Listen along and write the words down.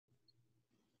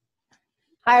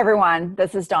Hi, everyone.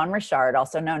 This is Dawn Richard,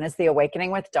 also known as The Awakening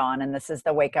with Dawn, and this is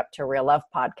the Wake Up to Real Love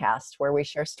podcast, where we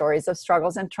share stories of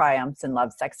struggles and triumphs in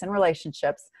love, sex, and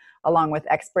relationships, along with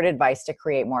expert advice to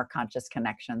create more conscious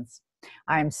connections.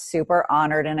 I'm super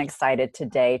honored and excited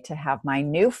today to have my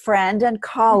new friend and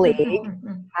colleague,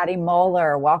 Patty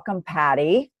Moeller. Welcome,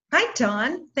 Patty. Hi,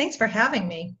 Dawn. Thanks for having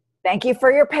me. Thank you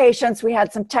for your patience. We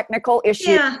had some technical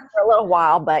issues for a little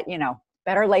while, but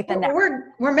better late than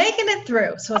never. We're making it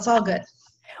through, so it's all good.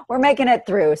 We're making it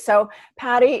through. So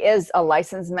Patty is a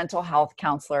licensed mental health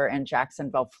counselor in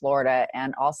Jacksonville, Florida,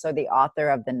 and also the author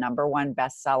of the #1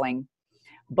 best-selling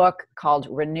book called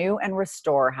Renew and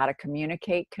Restore: How to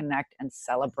Communicate, Connect, and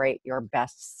Celebrate Your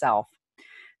Best Self.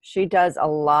 She does a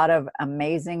lot of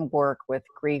amazing work with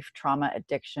grief, trauma,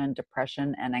 addiction,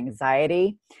 depression, and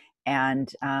anxiety.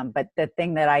 And but the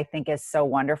thing that I think is so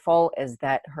wonderful is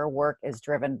that her work is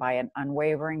driven by an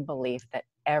unwavering belief that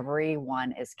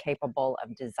everyone is capable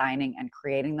of designing and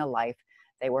creating the life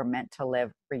they were meant to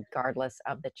live, regardless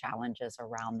of the challenges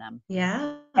around them.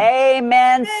 Yeah.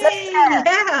 Amen. Hey,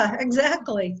 yeah,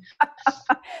 exactly.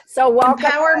 So welcome.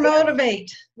 Empower,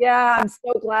 motivate. Yeah, I'm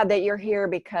so glad that you're here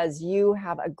because you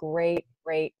have a great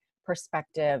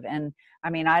perspective. And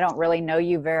I mean, I don't really know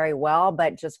you very well,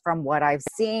 but just from what I've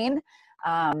seen,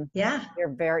 you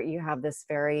have this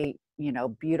very,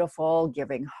 beautiful,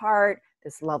 giving heart,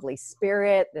 this lovely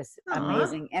spirit, this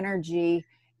amazing energy,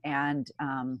 and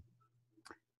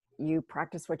you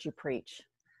practice what you preach.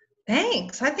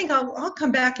 Thanks. I think I'll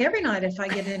come back every night if I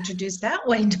get introduced that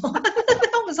way, Dawn.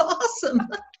 That was awesome.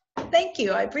 Thank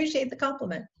you. I appreciate the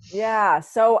compliment. Yeah.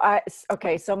 So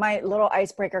so my little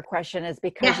icebreaker question is,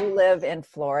 because you live in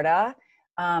Florida,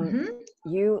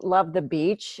 you love the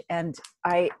beach, and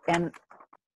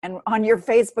on your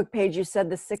Facebook page, you said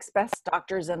the 6 best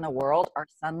doctors in the world are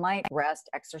sunlight, rest,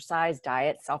 exercise,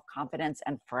 diet, self-confidence,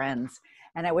 and friends.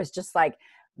 And it was just like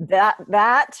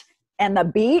that and the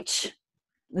beach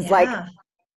is like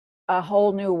a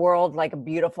whole new world, like a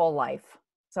beautiful life.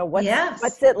 So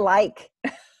what's it like?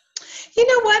 You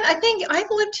know what? I think I've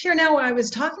lived here now. I was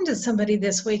talking to somebody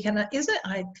this week, and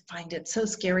I find it so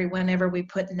scary whenever we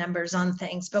put numbers on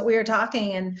things. But we were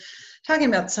talking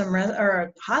about some or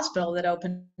a hospital that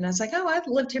opened, and I was like, "Oh, I've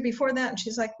lived here before that." And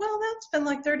she's like, "Well, that's been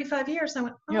like 35 years." And I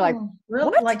went, "Oh, you're like,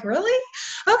 really? What? Like, really?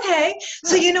 Okay."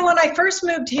 So when I first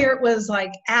moved here, it was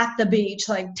like at the beach,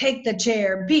 like take the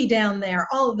chair, be down there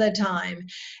all the time,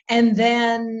 and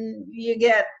then you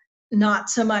get not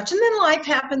so much. And then life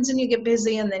happens and you get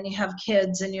busy, and then you have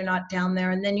kids and you're not down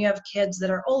there. And then you have kids that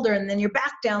are older, and then you're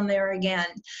back down there again.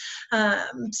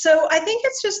 So I think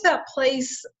it's just that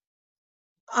place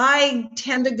I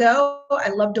tend to go.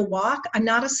 I love to walk. I'm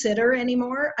not a sitter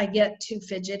anymore. I get too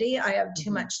fidgety. I have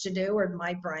too much to do, or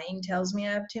my brain tells me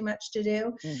I have too much to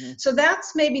do. So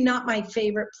that's maybe not my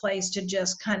favorite place to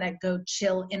just kind of go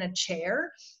chill in a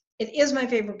chair. It is my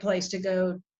favorite place to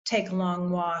go take a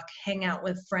long walk, hang out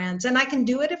with friends. And I can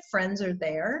do it if friends are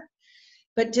there,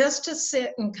 but just to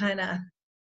sit and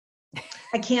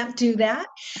I can't do that.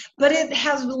 But it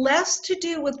has less to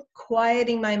do with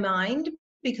quieting my mind,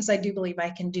 because I do believe I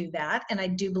can do that. And I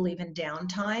do believe in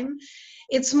downtime.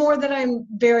 It's more that I'm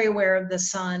very aware of the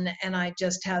sun, and I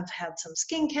just have had some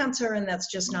skin cancer, and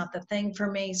that's just not the thing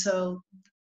for me. So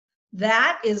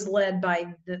that is led by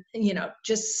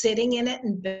just sitting in it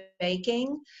and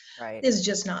baking is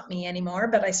just not me anymore,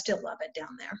 but I still love it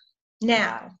down there.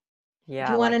 Now, if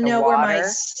you want to know where my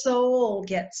soul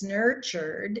gets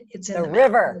nurtured, it's in the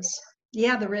river. Mountains.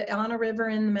 Yeah, on a river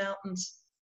in the mountains.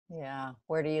 Yeah.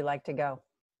 Where do you like to go?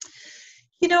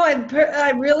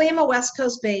 I really am a West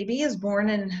Coast baby. I was born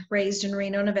and raised in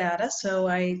Reno, Nevada. So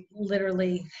I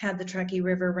literally had the Truckee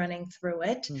River running through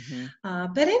it.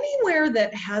 But anywhere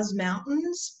that has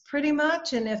mountains, pretty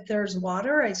much. And if there's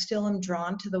water, I still am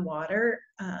drawn to the water.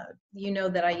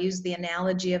 That I use the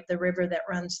analogy of the river that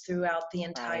runs throughout the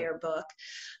entire book.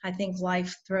 I think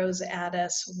life throws at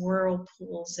us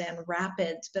whirlpools and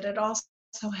rapids, but it also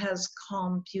has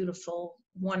calm, beautiful,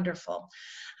 wonderful.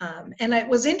 And it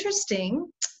was interesting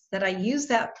that I used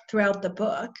that throughout the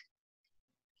book.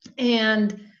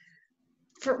 And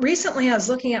recently I was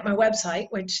looking at my website,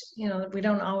 which, we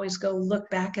don't always go look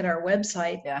back at our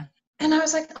website. Yeah. And I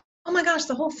was like, oh my gosh,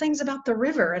 the whole thing's about the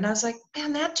river. And I was like,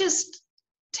 man, that just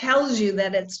tells you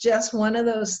that it's just one of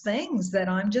those things that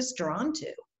I'm just drawn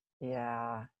to.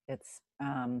 Yeah. It's,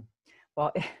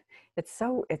 it's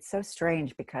so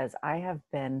strange, because I have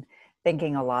been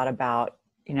thinking a lot about,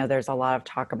 there's a lot of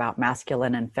talk about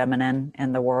masculine and feminine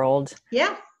in the world.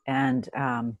 Yeah. And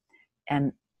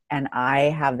I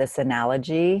have this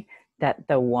analogy that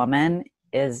the woman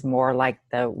is more like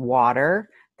the water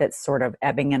that's sort of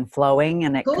ebbing and flowing,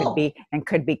 and it Cool.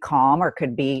 could be calm or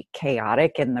could be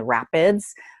chaotic in the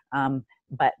rapids.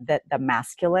 But that the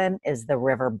masculine is the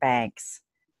river banks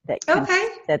Okay.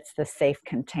 that's the safe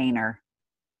container.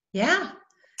 Yeah.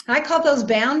 I call those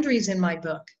boundaries in my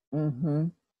book. Mm-hmm.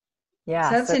 Yeah.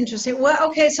 So that's So interesting. Well,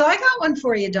 okay, so I got one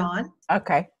for you, Dawn,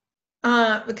 okay.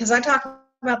 because I talk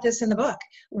about this in the book.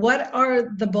 What are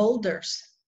the boulders?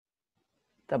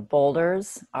 The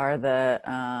boulders are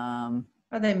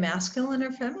Are they masculine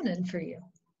or feminine for you?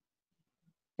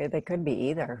 they could be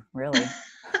either, really.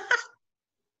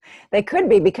 They could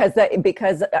be because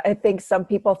I think some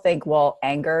people think, well,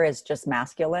 anger is just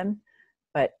masculine,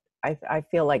 but I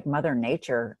feel like Mother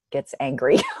Nature gets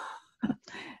angry. Yeah,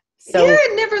 So I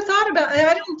never thought about it.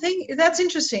 I don't think that's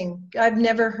interesting. I've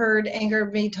never heard anger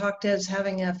be talked as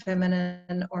having a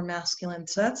feminine or masculine.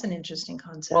 So that's an interesting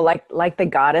well, concept. like the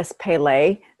goddess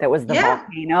Pele, that was the Yeah,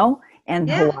 volcano in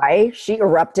yeah, Hawaii. She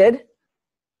erupted,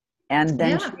 and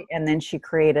yeah. then she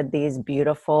created these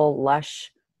beautiful,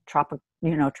 lush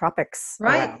tropics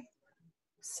around. Right.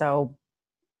 So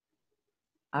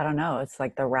I don't know. It's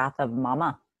like the wrath of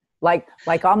mama, like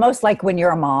almost like when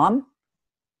you're a mom.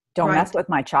 Don't mess Right. with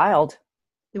my child.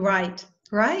 Right.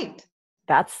 Right.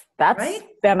 That's Right.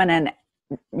 feminine,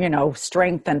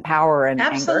 strength and power and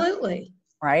anger, Absolutely.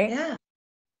 right? Yeah.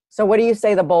 So what do you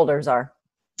say the boulders are?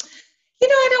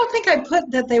 I don't think I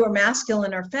put that they were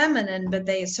masculine or feminine, but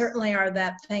they certainly are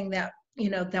that thing that,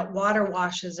 that water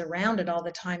washes around it all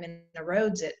the time and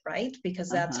erodes it, right? Because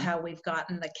that's Uh-huh. how we've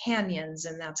gotten the canyons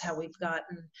and that's how we've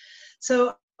gotten.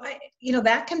 So,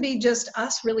 that can be just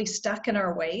us really stuck in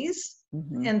our ways.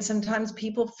 Mm-hmm. And sometimes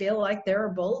people feel like they're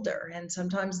a boulder, and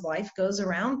sometimes life goes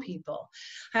around people.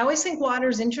 I always think water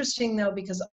is interesting, though,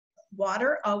 because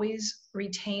water always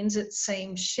retains its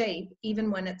same shape,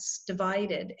 even when it's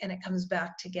divided and it comes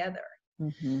back together.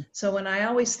 Mm-hmm. So when I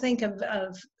always think of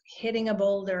hitting a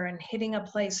boulder and hitting a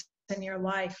place in your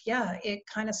life, yeah, it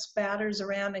kind of spatters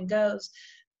around and goes.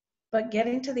 But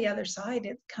getting to the other side,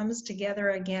 it comes together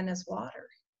again as water.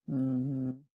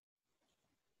 Mm-hmm.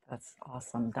 That's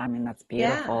awesome. I mean, that's Yeah,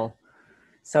 beautiful.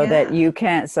 So that yeah. you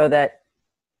can,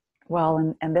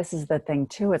 well, and this is the thing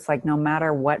too. It's like no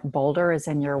matter what boulder is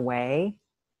in your way,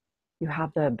 you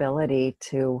have the ability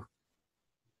to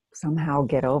somehow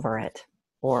get over it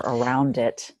or around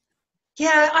it.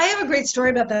 Yeah, I have a great story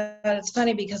about that. It's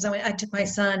funny because I took my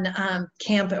son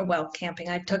camping.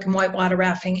 I took him whitewater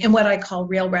rafting in what I call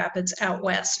real rapids out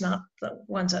west, not the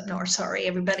ones up north. Sorry,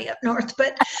 everybody up north,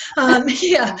 but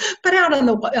yeah, but out on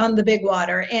the big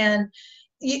water. And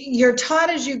you're taught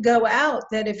as you go out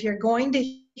that if you're going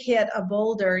to hit a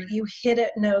boulder, you hit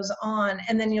it nose on,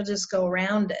 and then you'll just go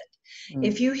around it. Mm.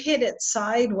 If you hit it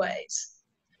sideways,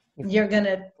 You you're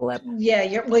gonna, flip. yeah,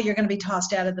 you're gonna be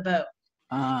tossed out of the boat.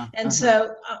 And Uh-huh.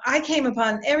 so I came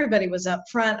upon, everybody was up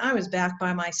front. I was back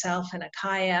by myself in a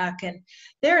kayak, and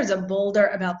there is a boulder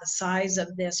about the size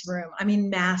of this room. I mean,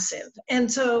 massive.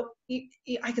 And so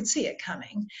I could see it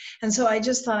coming. And so I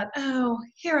just thought, oh,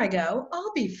 here I go.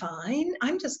 I'll be fine.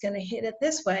 I'm just going to hit it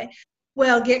this way.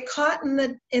 Well, get caught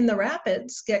in the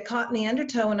rapids, get caught in the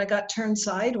undertow, and I got turned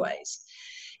sideways.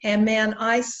 And man,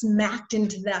 I smacked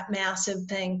into that massive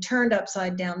thing, turned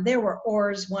upside down. There were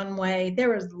oars one way,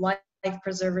 there was life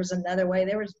preservers another way,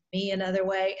 there was me another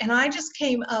way, and I just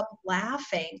came up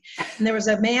laughing. And there was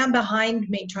a man behind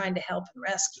me trying to help and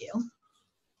rescue,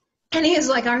 and he was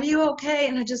like, "Are you okay?"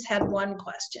 And I just had one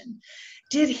question: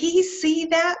 did he see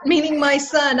that? Meaning my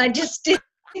son. I just did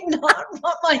not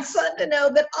want my son to know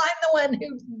that I'm the one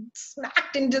who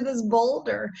smacked into this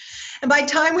boulder. And by the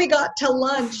time we got to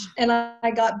lunch and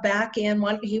I got back in,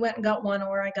 he went and got one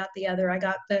oar, I got the other, I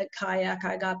got the kayak,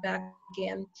 I got back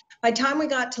in. By the time we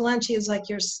got to lunch, he was like,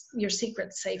 your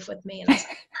secret's safe with me. And I was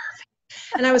like,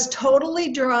 perfect. And I was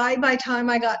totally dry by the time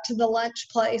I got to the lunch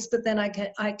place, but then I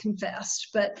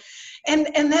confessed.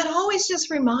 And that always just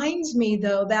reminds me,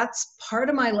 though, that's part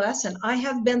of my lesson. I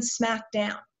have been smacked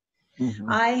down.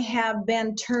 Mm-hmm. I have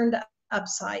been turned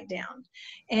upside down.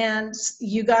 And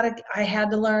I had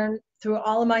to learn through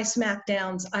all of my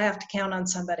smackdowns, I have to count on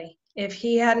somebody. If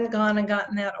he hadn't gone and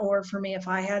gotten that oar for me, if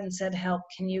I hadn't said, help,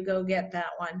 can you go get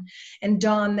that one? And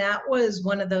Dawn, that was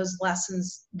one of those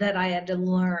lessons that I had to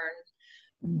learn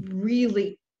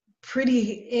really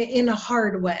pretty in a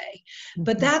hard way.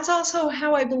 But that's also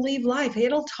how I believe life.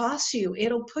 It'll toss you,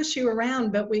 it'll push you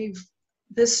around, but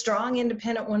this strong,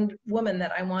 independent woman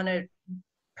that I want to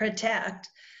protect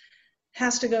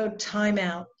has to go time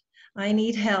out. I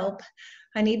need help.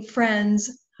 I need friends.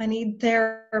 I need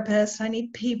therapists. I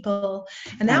need people.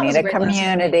 And I that need was a a great lesson for me.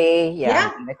 community. Yeah,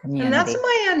 Yeah. I need a And that's community.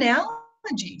 my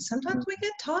analogy. Sometimes we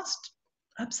get tossed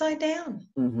upside down.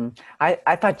 Hmm.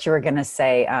 I thought you were going to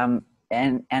say,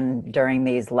 and during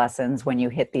these lessons, when you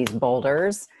hit these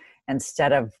boulders,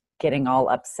 instead of getting all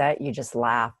upset, you just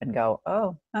laugh and go,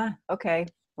 "Oh, okay.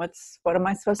 What am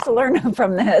I supposed to learn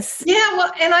from this?" Yeah,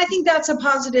 well, and I think that's a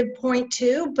positive point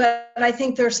too, but I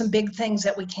think there's some big things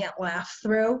that we can't laugh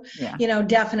through. Yeah.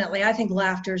 Definitely. I think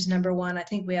laughter is number one. I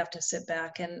think we have to sit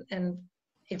back and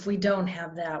if we don't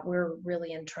have that, we're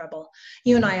really in trouble.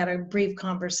 You and I had a brief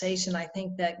conversation. I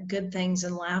think that good things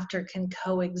and laughter can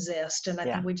coexist, and I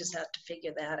Yeah. think we just have to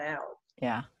figure that out.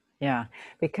 Yeah. Yeah.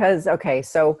 Because, okay,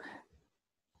 so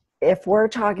if we're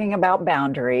talking about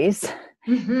boundaries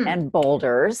Hmm. and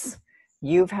boulders,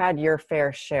 you've had your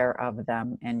fair share of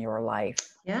them in your life.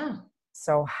 Yeah.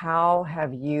 So, how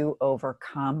have you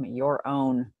overcome your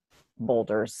own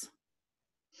boulders?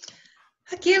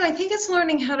 Again, I think it's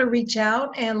learning how to reach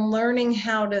out and learning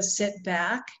how to sit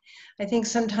back. I think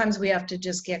sometimes we have to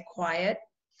just get quiet.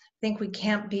 I think we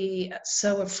can't be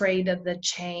so afraid of the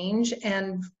change,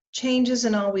 and change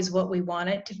isn't always what we want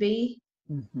it to be.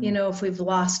 Hmm. If we've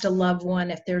lost a loved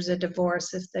one, if there's a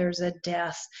divorce, if there's a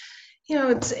death,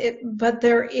 but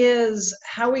there is,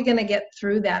 how are we going to get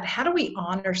through that? How do we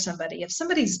honor somebody? If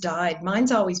somebody's died,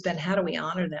 mine's always been, how do we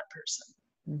honor that person?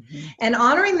 Hmm. And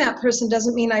honoring that person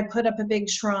doesn't mean I put up a big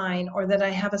shrine or that I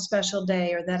have a special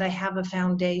day or that I have a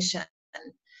foundation.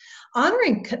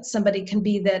 Honoring somebody can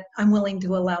be that I'm willing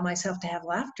to allow myself to have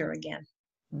laughter again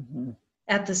Hmm.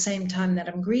 at the same time that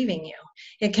I'm grieving you.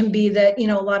 It can be that,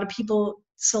 a lot of people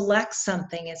select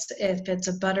something. If it's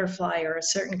a butterfly or a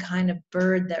certain kind of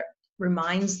bird that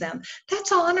reminds them,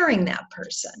 that's honoring that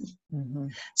person. Hmm.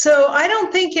 So I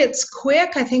don't think it's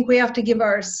quick. I think we have to give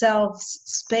ourselves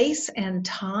space and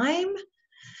time.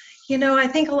 I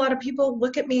think a lot of people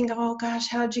look at me and go, oh gosh,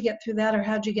 how'd you get through that? Or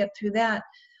how'd you get through that?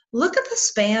 Look at the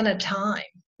span of time.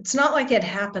 It's not like it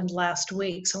happened last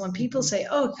week. So when people Hmm. say,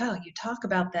 oh, wow, you talk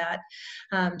about that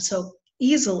so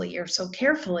easily or so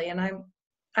carefully, and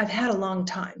I've had a long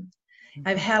time.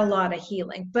 I've had a lot of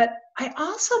healing. But I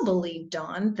also believe,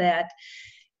 Dawn, that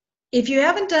if you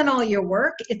haven't done all your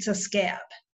work, it's a scab.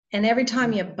 And every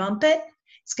time you bump it,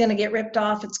 it's going to get ripped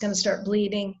off. It's going to start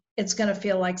bleeding. It's going to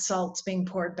feel like salt's being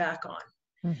poured back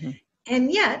on. Hmm.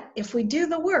 And yet, if we do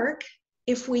the work,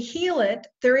 if we heal it,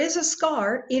 there is a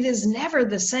scar. It is never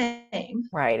the same,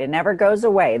 Right. It never goes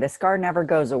away. The scar never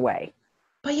goes away.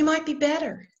 but you might be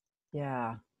better.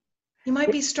 Yeah. You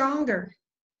might be stronger.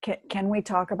 Can we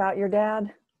talk about your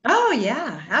dad? Oh,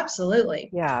 yeah, absolutely.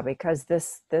 Yeah, because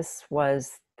this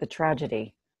was the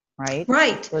tragedy, right?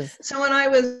 Right. Was So when I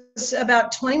was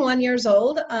about 21 years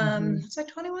old, Mhm. was I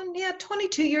 21? Yeah,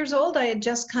 22 years old, I had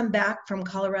just come back from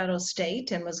Colorado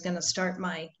State and was going to start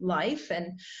my life.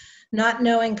 And not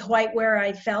knowing quite where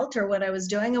I felt or what I was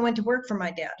doing, I went to work for my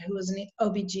dad, who was an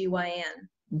OBGYN.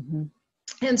 Mhm.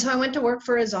 And so I went to work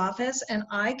for his office, and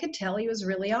I could tell he was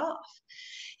really off,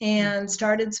 and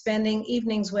started spending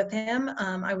evenings with him.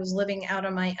 I was living out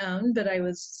on my own, but I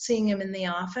was seeing him in the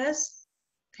office.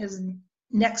 His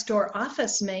next door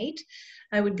office mate,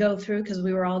 I would go through because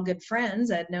we were all good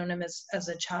friends. I'd known him as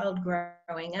a child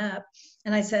growing up.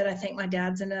 And I said, I think my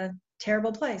dad's in a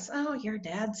terrible place. Oh, your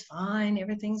dad's fine.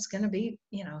 Everything's going to be,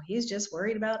 he's just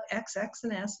worried about X, X,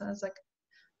 and S. And I was like,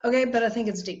 okay, but I think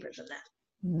it's deeper than that.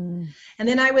 Mm. And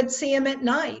then I would see him at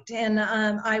night, and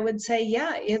I would say,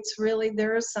 yeah, it's really,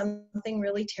 there is something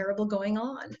really terrible going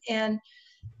on. And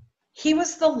he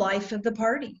was the life of the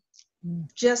party, Mm.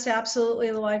 just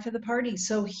absolutely the life of the party.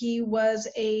 So he was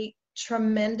a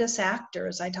tremendous actor,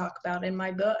 as I talk about in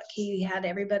my book. He had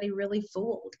everybody really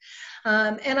fooled.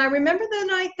 And I remember the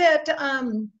night that,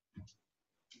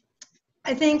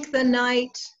 I think the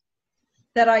night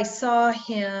that I saw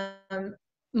him,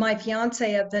 my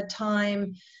fiance at the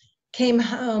time came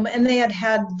home, and they had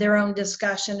had their own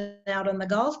discussion out on the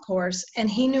golf course, and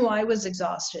he knew I was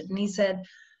exhausted, and he said,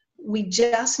 we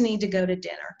just need to go to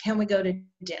dinner. Can we go to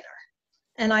dinner?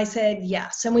 And I said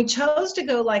yes. And we chose to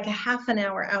go like a half an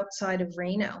hour outside of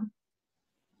Reno,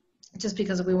 just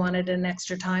because we wanted an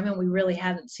extra time, and we really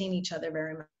hadn't seen each other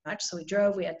very much. So we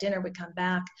drove, we had dinner, we come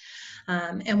back,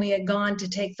 and we had gone to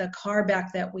take the car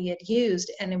back that we had used,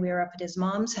 and we were up at his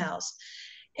mom's house.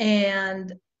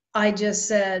 And I just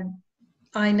said,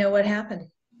 I know what happened.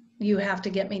 You have to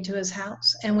get me to his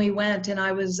house. And we went, and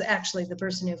I was actually the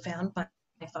person who found my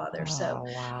father. So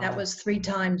Oh, that wow. was 3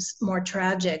 times more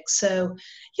tragic. So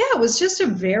yeah, it was just a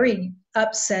very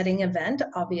upsetting event,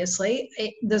 obviously.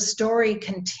 The story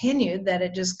continued that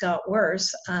it just got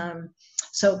worse.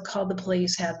 So called the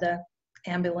police, had the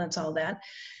ambulance, all that.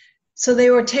 So they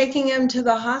were taking him to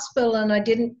the hospital, and I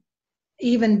didn't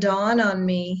even dawn on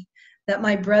me that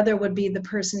my brother would be the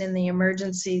person in the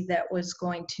emergency that was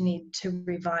going to need to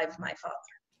revive my father.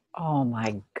 Oh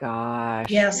my gosh.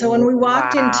 Yeah. So when we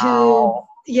walked Wow.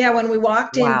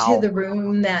 into Wow. the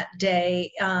room that day,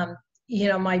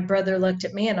 my brother looked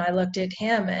at me and I looked at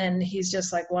him, and he's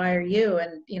just like, "Why are you?"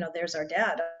 And there's our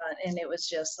dad, and it was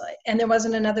just like, and there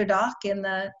wasn't another doc in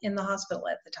the hospital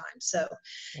at the time, so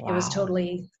it was Wow.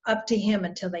 totally up to him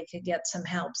until they could get some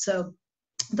help. So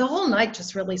the whole night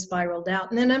just really spiraled out,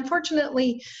 and then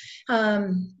unfortunately,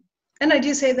 and I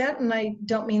do say that, and I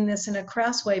don't mean this in a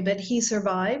crass way, but he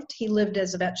survived. He lived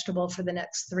as a vegetable for the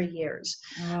next 3 years,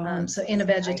 Oh, I'm so so in a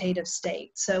sorry. vegetative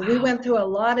state. So we Wow. went through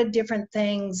a lot of different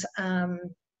things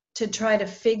to try to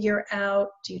figure out,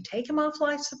 do you take him off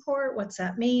life support? What's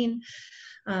that mean?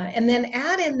 And then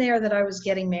add in there that I was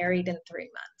getting married in 3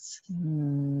 months.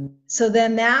 Mm, So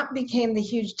then that became the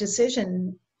huge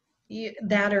decision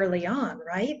that early on,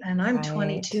 right? And I'm right.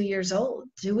 22 years old.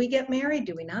 Do we get married?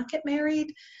 Do we not get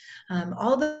married?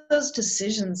 All those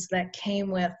decisions that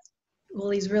came with, well,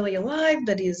 he's really alive,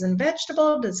 but he's in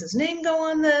vegetable. Does his name go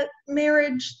on the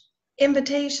marriage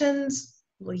invitations?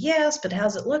 Well, yes, but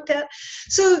how's it looked at?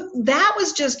 So that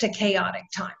was just a chaotic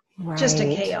time, just a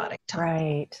Right. chaotic time.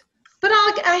 Right. But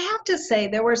I have to say,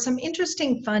 there were some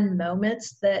interesting, fun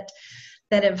moments that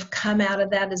have come out of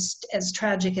that, as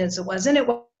tragic as it was. And it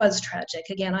was tragic.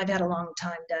 Again, I've had a long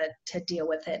time to deal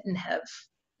with it and have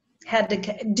had to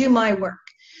do my work,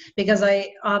 because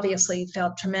I obviously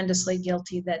felt tremendously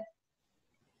guilty that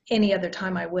any other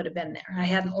time I would have been there. I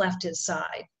hadn't left his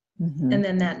side. Mm-hmm. And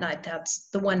then that night, that's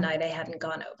the one night I hadn't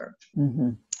gone over. Mm-hmm.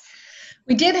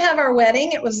 We did have our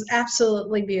wedding. It was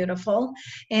absolutely beautiful.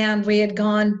 And we had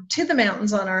gone to the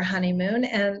mountains on our honeymoon,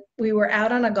 and we were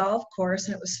out on a golf course,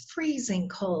 and it was freezing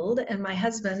cold. And my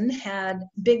husband had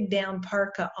big down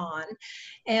parka on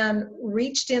and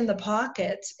reached in the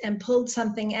pockets and pulled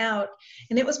something out.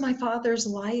 And it was my father's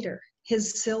lighter,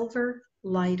 his silver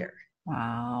lighter.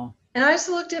 Wow. And I just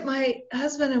looked at my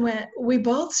husband and we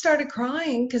both started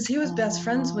crying, because he was best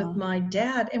friends with Oh, my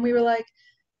dad. And we were like,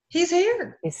 he's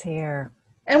here. he's here.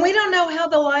 And we don't know how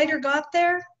the lighter got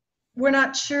there. We're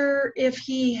not sure if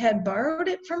he had borrowed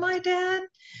it from my dad.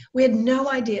 We had no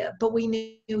idea, but we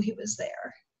knew he was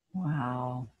there.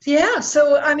 Wow. Yeah.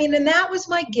 So, I mean, and that was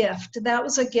my gift. That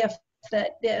was a gift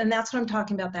and that's what I'm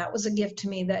talking about. That was a gift to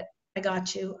me, that I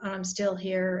got you, and I'm still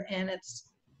here, and it's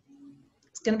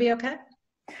going to be okay.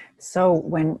 So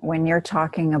when you're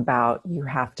talking about you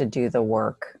have to do the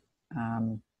work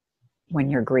when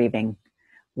you're grieving,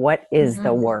 what is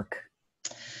the work?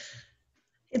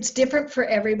 It's different for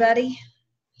everybody.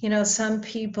 Some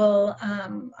people,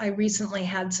 I recently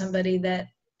had somebody that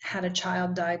had a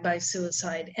child die by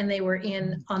suicide, and they were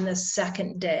in on the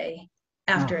second day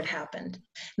after it happened.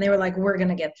 And they were like, we're going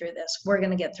to get through this. We're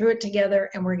going to get through it together,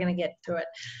 and we're going to get through it.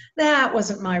 That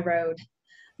wasn't my road.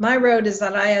 My road is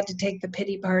that I had to take the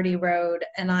pity party road,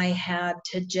 and I had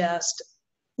to just,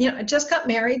 I just got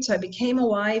married, so I became a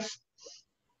wife,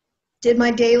 did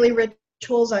my daily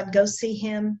rituals. I'd go see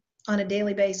him on a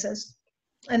daily basis.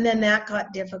 And then that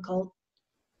got difficult.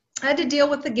 I had to deal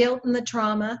with the guilt and the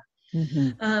trauma.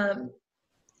 Mm-hmm.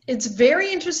 It's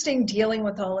very interesting dealing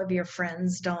with all of your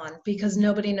friends, Dawn, because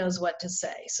nobody knows what to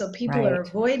say. So people are Right.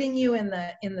 avoiding you in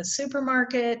the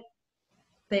supermarket.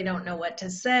 They don't know what to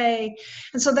say.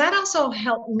 And so that also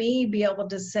helped me be able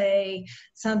to say,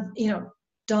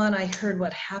 Dawn, I heard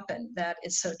what happened. That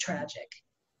is so tragic.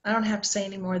 I don't have to say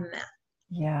any more than that.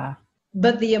 Yeah.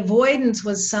 But the avoidance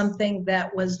was something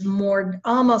that was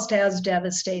almost as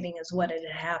devastating as what had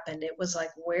happened. It was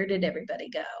like, where did everybody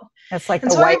go? It's like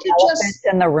And the so I white had to elephant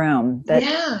in the room that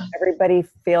yeah, everybody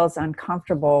feels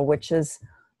uncomfortable, which is,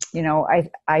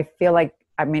 I feel like,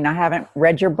 I mean, I haven't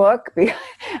read your book.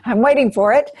 I'm waiting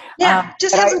for it.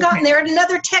 just hasn't gotten there.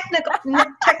 Another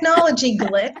technology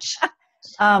glitch.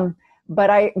 But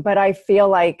I feel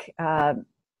like,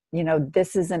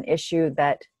 this is an issue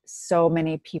that so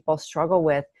many people struggle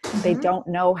with. Mm-hmm. They don't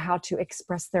know how to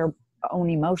express their own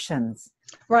emotions.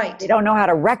 Right. They don't know how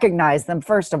to recognize them,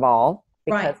 first of all,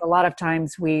 because right. a lot of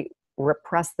times we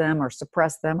repress them or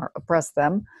suppress them or oppress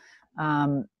them.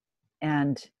 And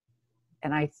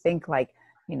I think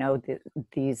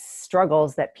these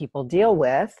struggles that people deal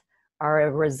with are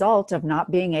a result of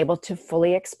not being able to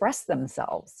fully express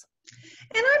themselves.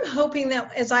 And I'm hoping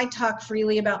that as I talk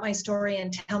freely about my story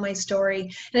and tell my story,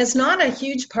 and it's not a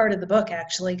huge part of the book,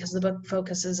 actually, because the book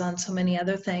focuses on so many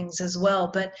other things as well,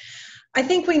 but I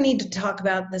think we need to talk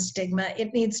about the stigma.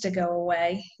 It needs to go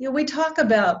away. We talk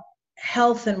about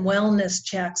health and wellness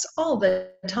checks all the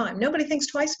time. Nobody thinks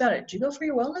twice about it. Did you go for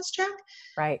your wellness check?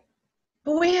 Right.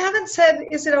 But we haven't said,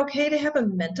 is it okay to have a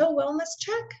mental wellness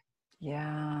check?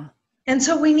 Yeah. And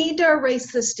so we need to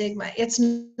erase the stigma. It's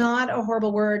not a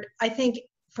horrible word. I think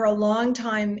for a long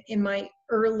time in my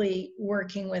early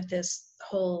working with this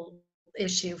whole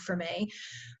issue for me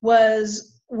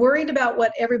was worried about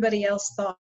what everybody else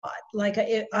thought. Like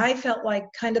I felt like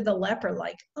kind of the leper,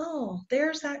 like, oh,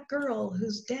 there's that girl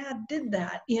whose dad did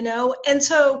that, you know? And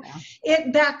so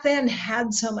it back then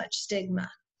had so much stigma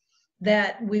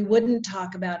that we wouldn't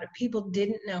talk about it. People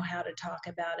didn't know how to talk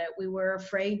about it. We were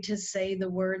afraid to say the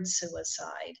word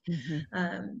suicide.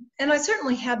 And I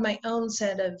certainly had my own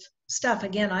set of stuff.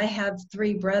 Again, I have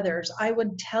 3 brothers. I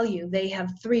would tell you they have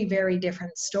 3 very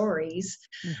different stories.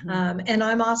 And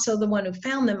I'm also the one who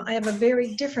found them. I have a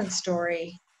very different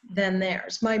story than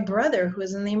theirs. My brother, who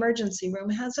is in the emergency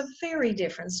room, has a very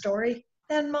different story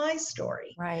than my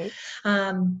story. Right.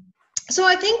 So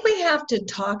I think we have to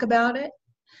talk about it.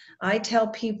 I tell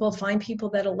people, find people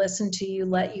that'll listen to you,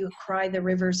 let you cry the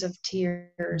rivers of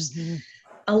tears,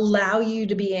 allow you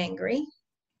to be angry.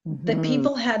 That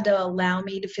people had to allow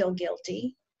me to feel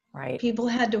guilty. Right. People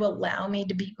had to allow me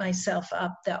to beat myself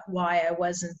up that why I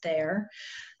wasn't there.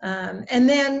 And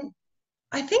then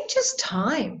I think just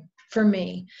time for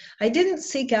me. I didn't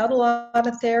seek out a lot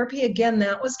of therapy. Again,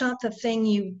 that was not the thing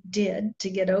you did to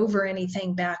get over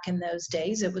anything back in those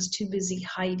days. It was too busy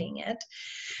hiding it.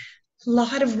 A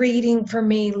lot of reading for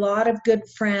me, a lot of good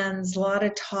friends, a lot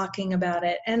of talking about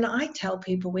it. And I tell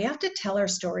people we have to tell our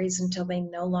stories until they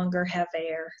no longer have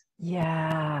air.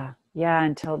 Yeah. Yeah.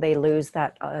 Until they lose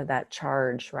that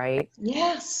charge, right?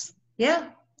 Yes. Yeah.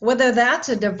 Whether that's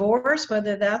a divorce,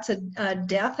 whether that's a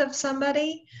death of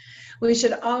somebody, we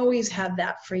should always have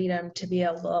that freedom to be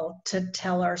able to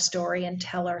tell our story and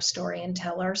tell our story and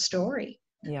tell our story.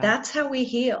 Yeah. That's how we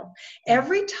heal.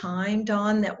 Every time,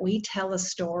 Dawn, that we tell a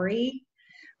story,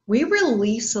 we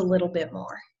release a little bit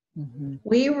more.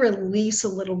 We release a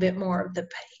little bit more of the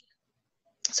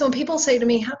pain. So when people say to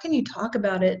me, how can you talk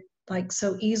about it like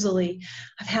so easily?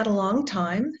 I've had a long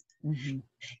time.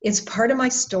 It's part of my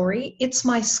story. It's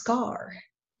my scar.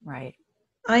 Right.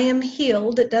 I am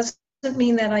healed. It doesn't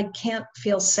mean that I can't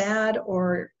feel sad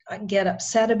or get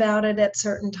upset about it at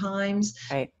certain times.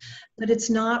 Right. But it's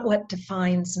not what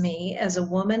defines me as a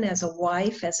woman, as a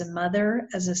wife, as a mother,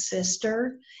 as a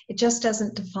sister. It just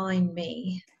doesn't define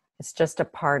me. It's just a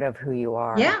part of who you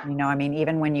are. Yeah. You know, I mean,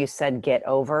 even when you said get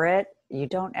over it, you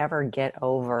don't ever get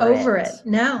over it.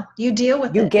 No, you deal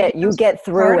with it. You get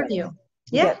through it. You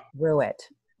get through it,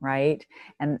 right?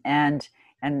 And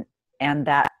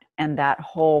that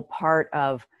whole part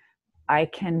of I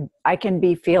can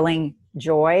be feeling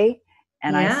joy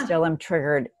and I still am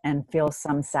triggered and feel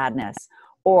some sadness,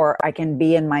 or I can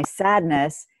be in my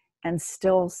sadness and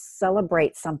still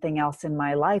celebrate something else in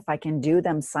my life. I can do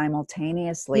them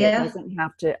simultaneously. It doesn't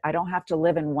have to, I don't have to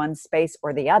live in one space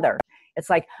or the other. It's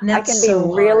like, I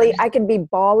can be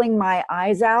bawling my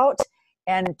eyes out,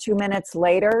 and 2 minutes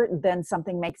later, then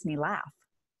something makes me laugh.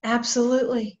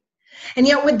 Absolutely. And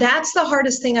yet that's the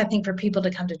hardest thing I think for people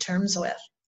to come to terms with.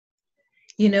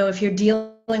 You know, if you're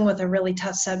dealing with a really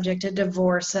tough subject, a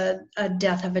divorce, a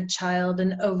death of a child,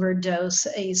 an overdose,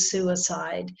 a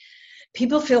suicide,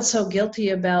 people feel so guilty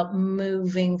about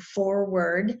moving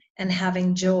forward and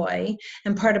having joy.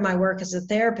 And part of my work as a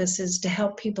therapist is to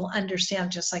help people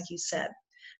understand, just like you said,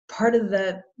 part of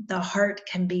the heart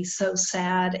can be so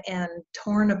sad and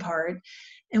torn apart,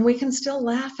 and we can still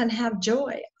laugh and have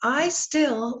joy. I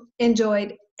still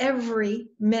enjoyed every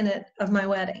minute of my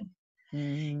wedding.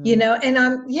 You know,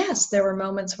 and yes, there were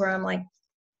moments where I'm like,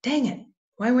 dang it,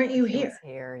 why weren't you here?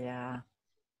 Yeah.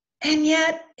 And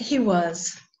yet he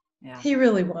was. Yeah. He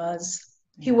really was.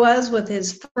 Yeah. He was with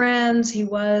his friends. He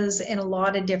was in a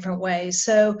lot of different ways.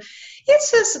 So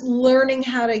it's just learning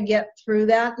how to get through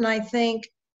that. And I think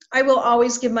I will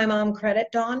always give my mom credit,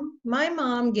 Dawn. My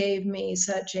mom gave me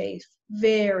such a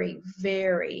very,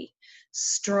 very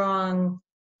strong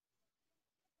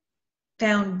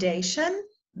foundation.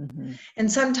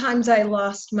 And sometimes I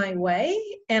lost my way,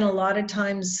 and a lot of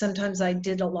times, sometimes I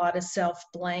did a lot of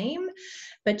self-blame,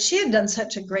 but she had done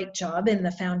such a great job in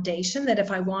the foundation that if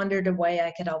I wandered away,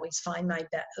 I could always find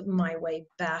my way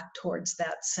back towards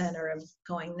that center of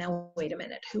going, now, wait a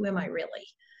minute, who am I really?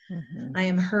 I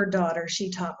am her daughter.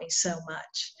 She taught me so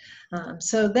much.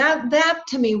 So that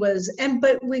to me was,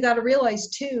 but we got to realize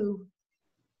too,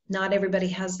 not everybody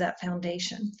has that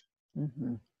foundation.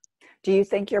 Do you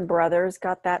think your brothers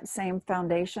got that same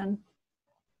foundation?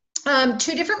 2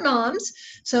 different moms.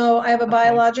 So I have a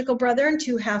biological brother and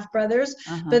 2 half brothers.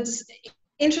 But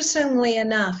interestingly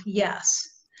enough,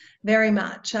 yes, very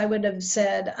much. I would have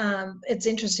said it's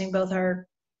interesting. Both our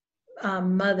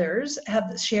mothers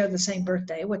share the same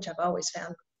birthday, which I've always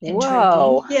found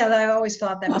Whoa. Yeah, I always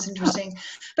thought that was interesting.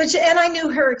 And I knew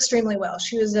her extremely well.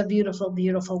 She was a beautiful,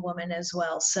 beautiful woman as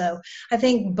well. So I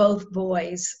think both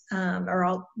boys, or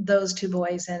all those two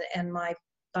boys and my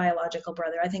biological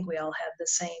brother, I think we all had the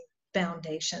same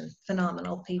foundation.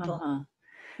 Phenomenal people. Uh-huh.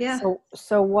 Yeah.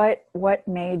 So what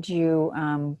made you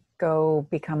go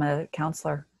become a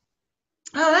counselor?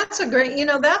 Oh, that's a great,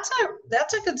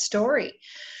 that's a good story.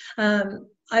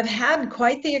 I've had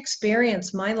quite the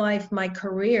experience. My life, my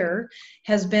career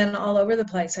has been all over the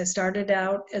place. I started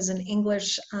out as an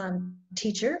English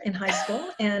teacher in high school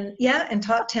and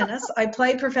taught tennis. I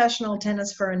played professional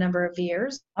tennis for a number of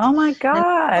years Oh my and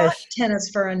taught gosh. tennis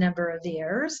for a number of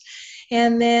years.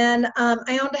 And then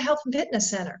I owned a health and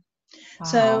fitness center. Wow.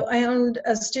 So I owned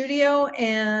a studio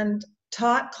and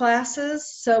taught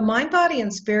classes. So mind, body,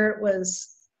 and spirit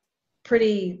was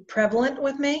pretty prevalent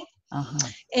with me. Uh-huh.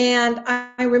 And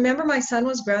I remember my son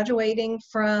was graduating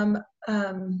from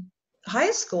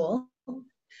high school.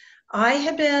 I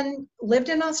had lived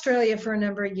in Australia for a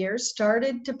number of years,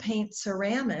 started to paint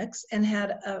ceramics, and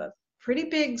had a pretty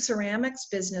big ceramics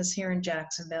business here in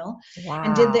Jacksonville,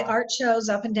 and did the Wow. art shows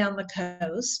up and down the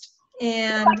coast. You're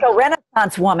And like a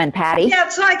Renaissance woman, Patty. yeah,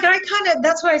 it's like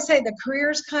that's why I say the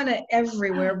career's kind of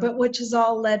everywhere, but which has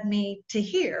all led me to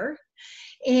here.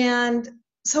 And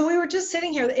so we were just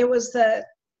sitting here. It was the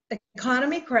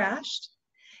economy crashed.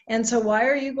 And so why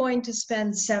are you going to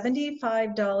spend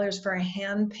 $75 for a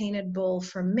hand painted bull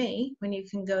from me when you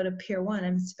can go to Pier 1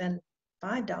 and spend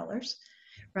 $5,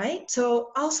 right?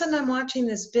 So all of a sudden I'm watching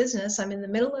this business. I'm in the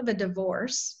middle of a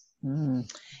divorce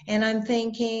Mm. and I'm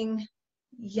thinking,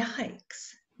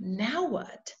 yikes, now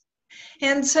what?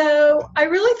 And so I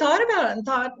really thought about it and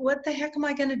thought, what the heck am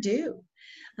I going to do?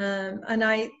 And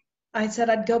I said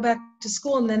I'd go back to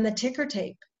school, and then the ticker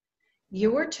tape.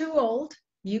 You are too old.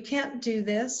 You can't do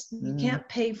this. You Mm. can't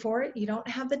pay for it. You don't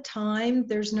have the time.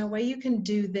 There's no way you can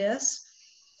do this.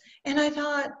 And I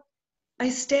thought, I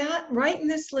sat right in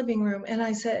this living room and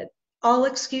I said, all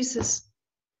excuses.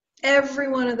 Every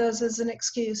one of those is an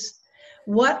excuse.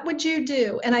 What would you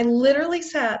do? And I literally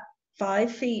sat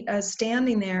 5 feet. I was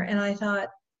standing there and I thought,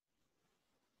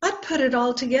 I'd put it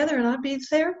all together and I'd be a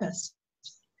therapist.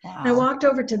 And I Wow. walked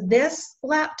over to this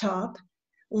laptop,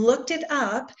 looked it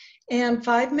up, and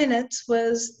 5 minutes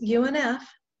was UNF.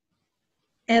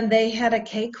 And they had a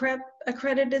K-CREP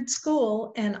accredited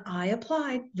school, and I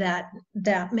applied that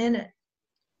minute.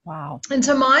 Wow. And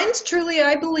so mine's truly,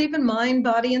 I believe in mind,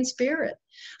 body, and spirit.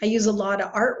 I use a lot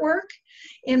of artwork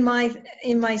in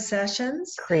my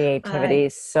sessions. Creativity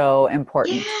is so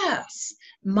important. Yes,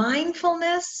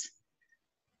 mindfulness.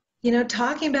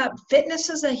 Talking about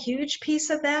fitness is a huge piece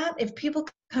of that. If people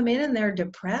come in and they're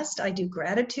depressed, I do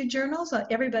gratitude journals.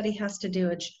 Everybody has to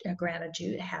do a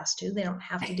gratitude. Has to. They don't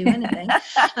have to do anything.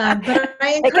 But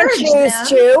I They can encourage choose them.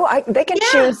 to. They can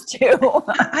Yeah. choose to.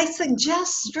 I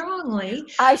suggest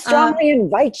strongly. I strongly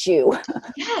invite you.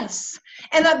 Yes.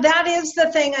 And that is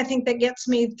the thing I think that gets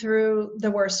me through the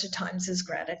worst of times is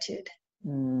gratitude.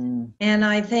 Mm. And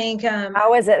I think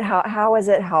How is it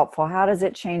helpful? How does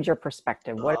it change your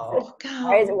perspective? What is it?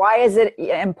 God. Why is it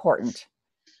important?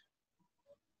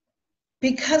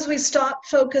 Because we stop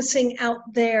focusing out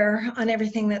there on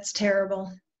everything that's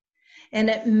terrible. And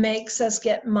it makes us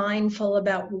get mindful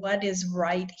about what is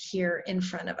right here in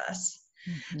front of us.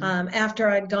 Mm-hmm. After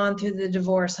I'd gone through the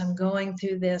divorce, I'm going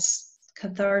through this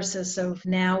catharsis of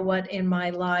now what in my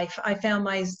life. I found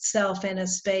myself in a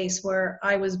space where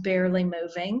I was barely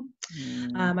moving.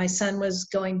 My son was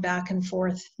going back and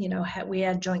forth. We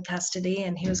had joint custody,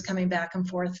 and he was coming back and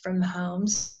forth from the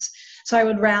homes. So I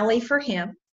would rally for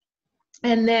him,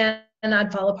 and then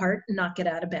I'd fall apart and not get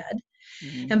out of bed.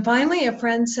 Mm-hmm. And finally, a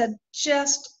friend said,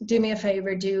 just do me a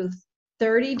favor, do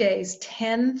 30 days,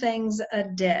 10 things a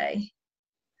day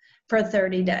for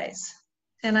 30 days.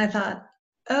 And I thought,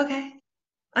 okay,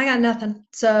 I got nothing.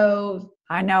 So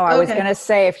I know. I was going to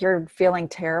say, if you're feeling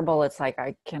terrible, it's like,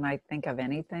 can I think of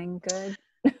anything good?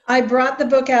 I brought the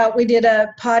book out. We did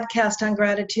a podcast on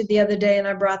gratitude the other day, and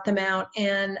I brought them out.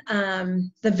 And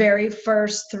the very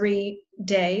first 3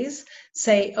 days,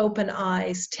 say open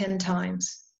eyes 10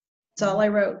 times. That's all I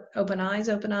wrote. Open eyes,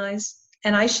 open eyes.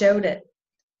 And I showed it.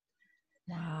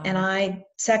 Wow. And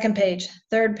second page,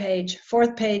 third page,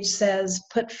 fourth page says,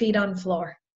 put feet on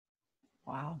floor.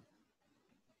 Wow.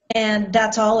 And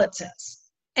that's all it says.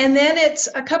 And then it's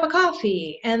a cup of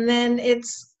coffee. And then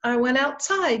I went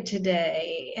outside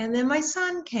today. And then my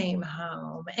son came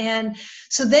home. And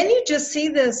so then you just see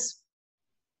this.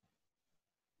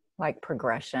 Like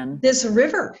progression. This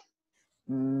river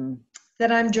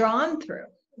that I'm drawn through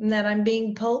and that I'm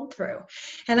being pulled through.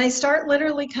 And I start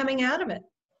literally coming out of it.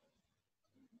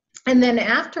 And then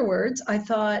afterwards, I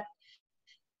thought,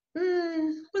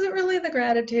 was it really the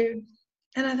gratitude?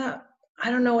 And I thought, I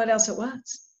don't know what else it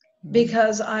was,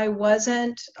 because I was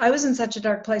in such a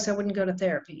dark place, I wouldn't go to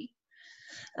therapy.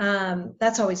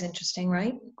 That's always interesting,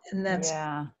 right? And that's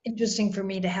interesting for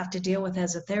me to have to deal with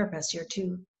as a therapist. You're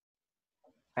too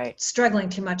struggling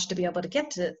too much to be able to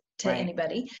get to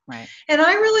anybody. Right. And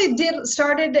I really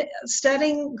started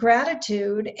studying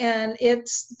gratitude, and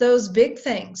it's those big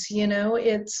things,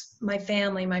 it's my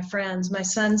family, my friends. My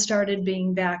son started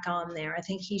being back on there. I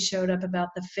think he showed up about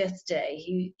the 5th day.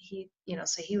 He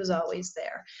so he was always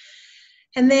there.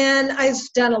 And then I've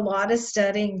done a lot of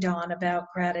studying, Dawn,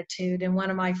 about gratitude. And one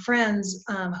of my friends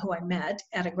who I met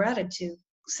at a gratitude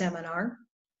seminar,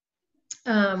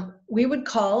 we would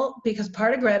call, because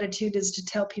part of gratitude is to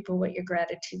tell people what your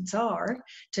gratitudes are,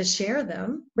 to share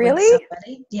them with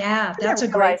somebody. Yeah, that's a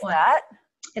great one.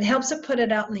 It helps to put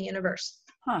it out in the universe.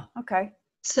 Huh, okay.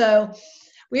 So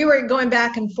we were going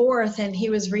back and forth, and he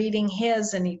was reading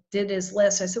his, and he did his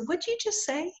list. I said, what'd you just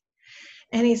say?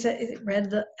 And he said,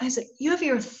 I said, you have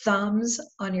your thumbs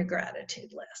on your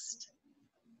gratitude list.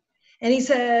 And he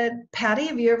said, Patty,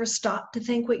 have you ever stopped to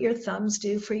think what your thumbs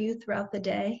do for you throughout the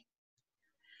day?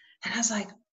 And I was like,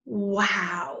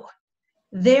 wow,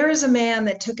 there's a man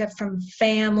that took it from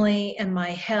family and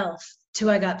my health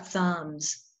to I got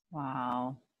thumbs.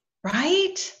 Wow.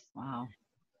 Right? Wow.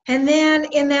 And then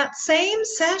in that same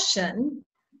session,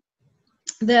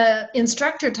 the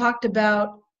instructor talked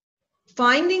about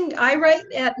I write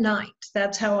at night.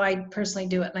 That's how I personally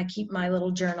do it. And I keep my little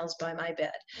journals by my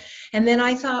bed. And then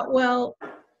I thought, well,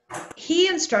 he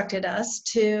instructed us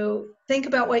to think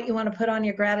about what you want to put on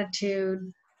your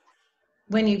gratitude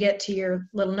when you get to your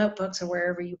little notebooks or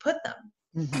wherever you put them.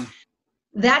 Mm-hmm.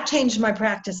 That changed my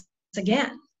practice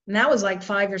again. And that was like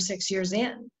 5 or 6 years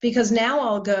in, because now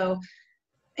I'll go,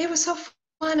 it was so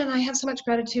fun. And I have so much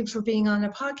gratitude for being on a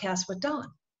podcast with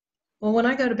Dawn. Well, when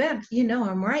I go to bed,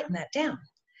 I'm writing that down.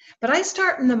 But I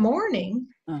start in the morning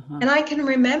and I can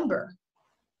remember.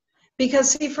 Because,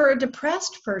 see, for a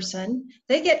depressed person,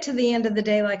 they get to the end of the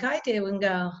day like I do and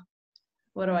go,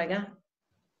 what do I got?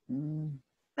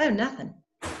 I have nothing.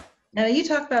 Now, you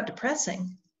talk about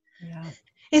depressing. Yeah.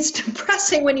 It's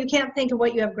depressing when you can't think of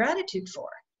what you have gratitude for.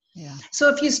 Yeah. So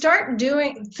if you start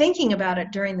thinking about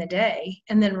it during the day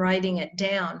and then writing it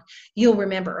down, you'll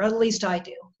remember, or at least I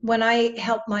do. When I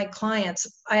help my clients,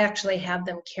 I actually have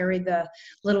them carry the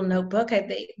little notebook.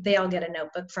 They all get a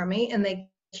notebook from me, and they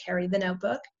carry the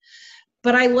notebook.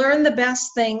 But I learned the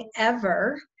best thing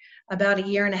ever about 1.5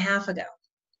 years ago.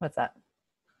 What's that?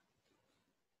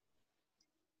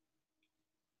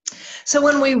 So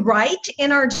when we write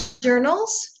in our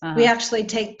journals, we actually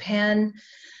take pen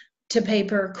to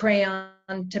paper, crayon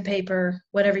to paper,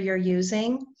 whatever you're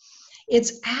using.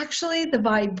 It's actually the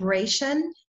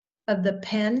vibration of the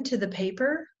pen to the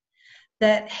paper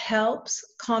that helps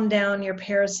calm down your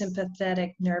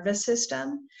parasympathetic nervous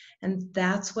system. And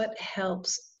that's what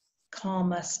helps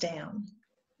calm us down.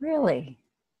 Really?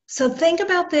 So think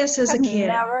about this as a kid.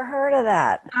 I've never heard of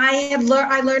that. I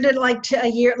learned it like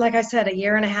 1 year, like I said, 1.5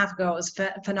 years ago. It was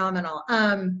phenomenal.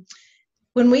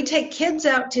 When we take kids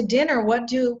out to dinner, what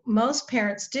do most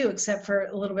parents do, except for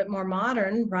a little bit more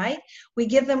modern, right? We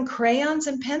give them crayons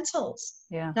and pencils.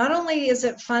 Yeah. Not only is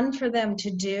it fun for them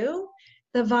to do,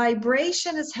 the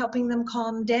vibration is helping them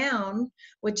calm down,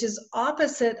 which is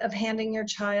opposite of handing your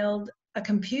child a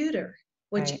computer,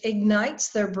 which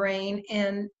ignites their brain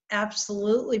and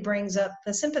absolutely brings up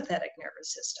the sympathetic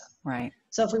nervous system. Right.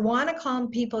 So if we want to calm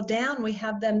people down, we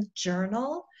have them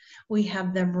journal. We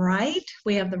have them write.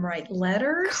 We have them write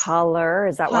letters. Color.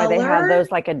 Is that why they have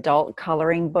those like adult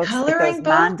coloring books? Coloring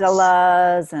books?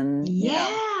 Mandalas and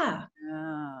yeah.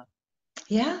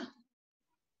 Yeah.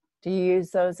 Do you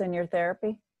use those in your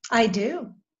therapy? I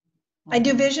do. I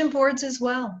do vision boards as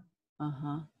well.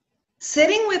 Uh-huh.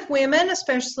 Sitting with women,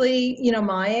 especially,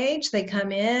 my age, they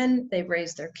come in, they've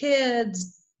raised their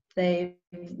kids, they're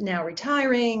now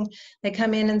retiring. They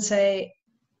come in and say,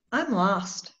 I'm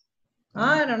lost.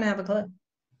 I don't have a clue.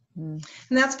 And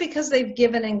that's because they've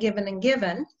given and given and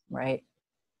given. Right.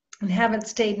 And haven't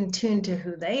stayed in tune to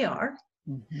who they are.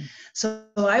 So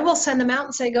I will send them out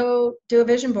and say, go do a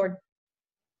vision board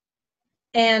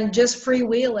and just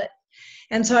freewheel it.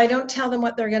 And so I don't tell them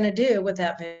what they're going to do with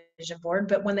that vision board,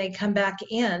 but when they come back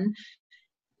in,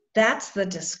 that's the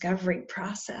discovery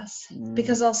process.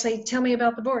 Because I'll say, tell me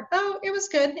about the board. Oh, it was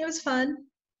good. It was fun.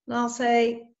 And I'll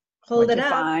say, hold it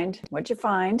up. What'd you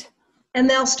find? And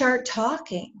they'll start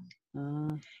talking.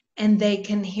 And they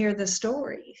can hear the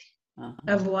story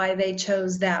of why they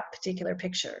chose that particular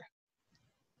picture.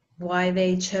 why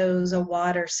they chose a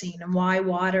water scene and why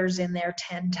water's in there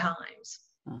 10 times.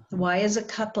 Why is a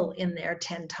couple in there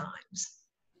 10 times?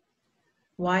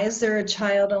 Why is there a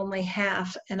child only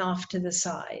half and off to the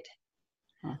side?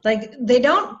 Like, they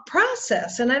don't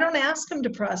process, and I don't ask them to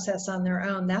process on their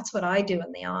own. That's what I do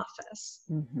in the office.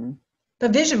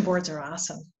 But vision boards are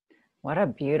awesome. What a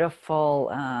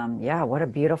beautiful, what a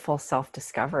beautiful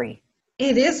self-discovery.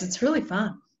 It is. It's really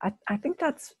fun. I think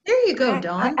that's. There you go,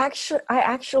 Dawn. I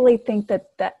actually think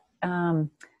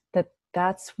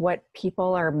that's what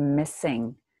people are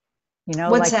missing. You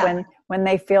know, What's like that? when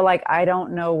they feel like, I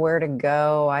don't know where to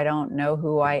go, I don't know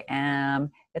who I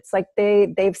am. It's like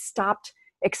they've stopped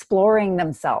exploring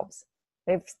themselves.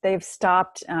 They've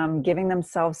stopped giving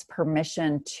themselves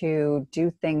permission to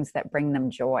do things that bring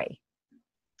them joy.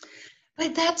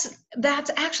 But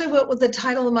that's actually what the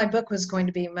title of my book was going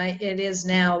to be. It is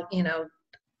now,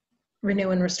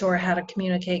 Renew and Restore: How to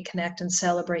Communicate, Connect, and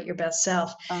Celebrate Your Best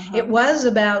Self. It was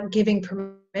about giving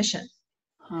permission.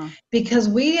 Because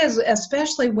we,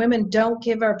 especially women, don't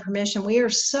give our permission. We are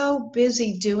so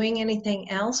busy doing anything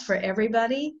else for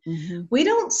everybody. We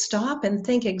don't stop and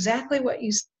think exactly what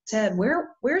you said.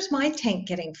 Where's my tank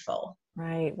getting full?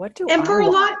 Right. What do and I for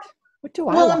want? a lot What do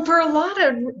I well want? and for a lot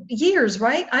of years,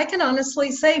 right, I can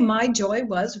honestly say my joy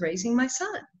was raising my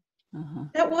son.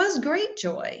 That was great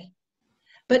joy.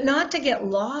 But not to get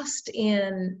lost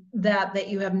in that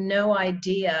you have no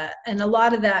idea. And a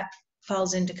lot of that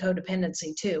falls into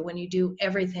codependency too, when you do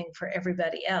everything for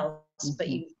everybody else, but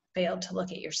you fail to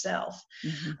look at yourself.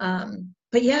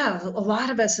 But yeah, a lot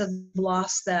of us have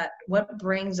lost that, what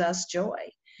brings us joy.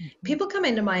 People come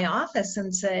into my office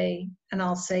and say, and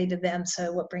I'll say to them,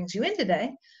 so what brings you in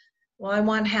today? Well, I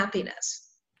want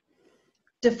happiness.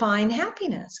 Define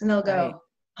happiness. And they'll go,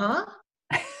 huh?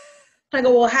 I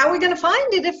go, well, how are we going to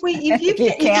find it if you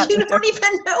don't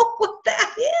even know what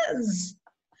that is?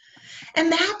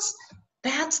 And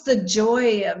that's the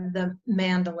joy of the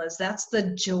mandalas. That's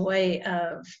the joy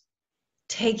of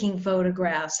taking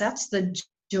photographs. That's the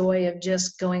joy of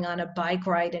just going on a bike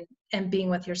ride and being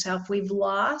with yourself. We've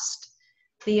lost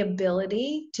the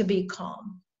ability to be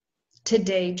calm, to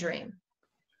daydream.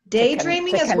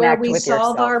 Daydreaming is where we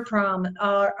solve our problems.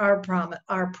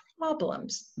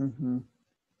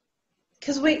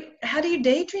 Because how do you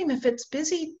daydream if it's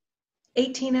busy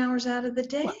 18 hours out of the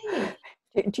day?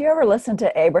 Do you ever listen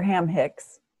to Abraham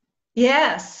Hicks?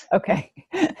 Yes. Okay.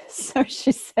 So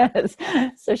she says,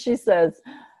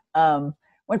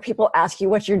 when people ask you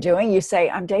what you're doing, you say,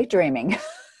 I'm daydreaming.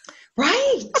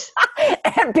 Right.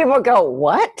 And people go,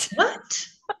 what? What?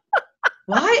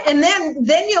 Why? And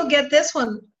then you'll get this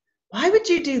one. Why would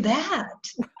you do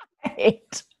that?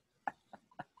 Right.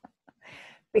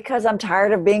 Because I'm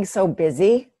tired of being so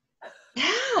busy.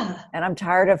 Yeah. And I'm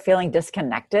tired of feeling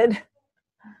disconnected.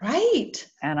 Right.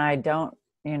 And I don't,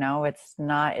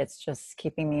 it's just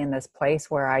keeping me in this place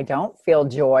where I don't feel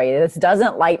joy. This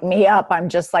doesn't light me up. I'm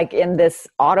just like in this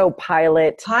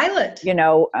autopilot.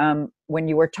 When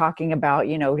you were talking about,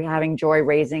 having joy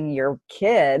raising your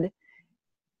kid,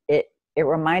 it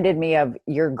reminded me of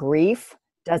your grief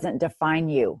doesn't define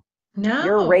you. No.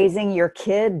 You're raising your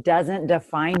kid doesn't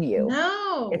define you.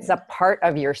 No. It's a part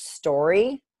of your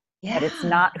story, yeah. But it's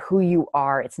not who you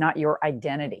are. It's not your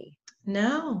identity.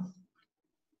 No.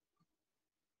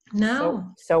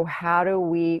 So how do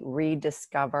we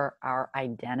rediscover our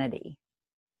identity?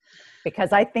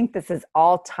 Because I think this is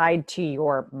all tied to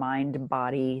your mind,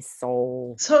 body,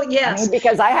 soul. So yes.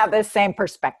 Because I have this same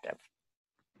perspective.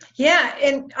 Yeah,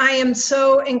 and I am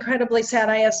so incredibly sad.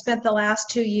 I have spent the last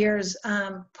 2 years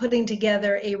putting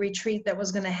together a retreat that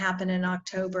was going to happen in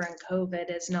October, and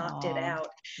COVID has knocked it out.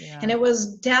 Yeah. And it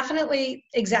was definitely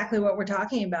exactly what we're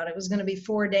talking about. It was going to be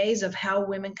 4 days of how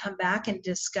women come back and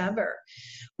discover.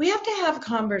 We have to have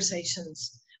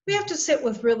conversations. We have to sit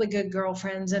with really good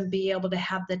girlfriends and be able to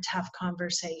have the tough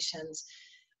conversations.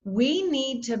 We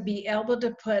need to be able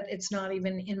to put, it's not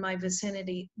even in my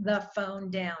vicinity, the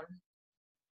phone down.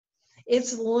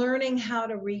 It's learning how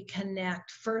to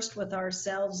reconnect first with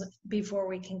ourselves before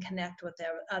we can connect with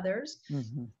others.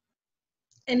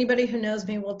 Anybody who knows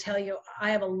me will tell you I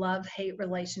have a love-hate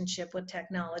relationship with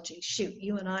technology. Shoot,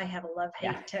 you and I have a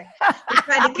love-hate we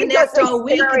tried to connect all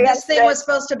week, and this thing was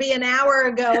supposed to be an hour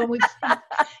ago, and we,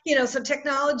 so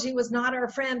technology was not our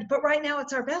friend, but right now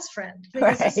it's our best friend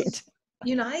because it's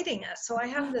uniting us. So I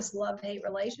have this love-hate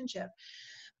relationship.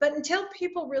 But until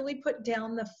people really put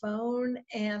down the phone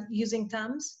and using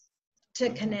thumbs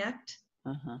to connect,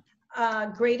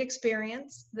 great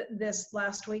experience this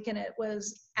last week. And it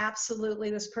was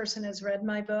absolutely, this person has read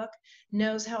my book,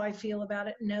 knows how I feel about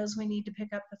it, knows we need to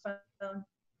pick up the phone.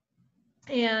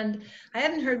 And I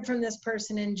hadn't heard from this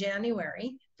person in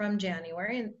January,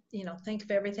 and, think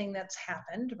of everything that's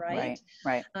happened, right?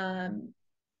 Right.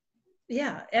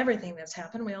 Yeah, everything that's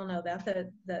happened. We all know that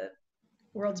the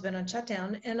world's been on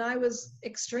shutdown. And I was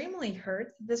extremely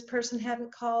hurt. This person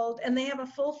hadn't called, and they have a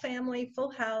full family,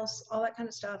 full house, all that kind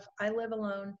of stuff. I live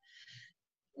alone.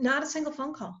 Not a single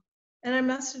phone call. And I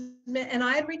must admit, and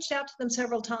I had reached out to them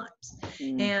several times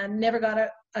and never got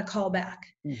a call back.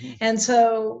 Mm-hmm. And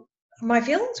so my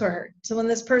feelings were hurt. So when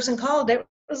this person called, it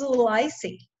was a little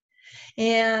icy.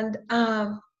 And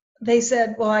they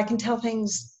said, well, I can tell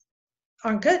things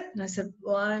aren't good. And I said,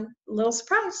 well, I'm a little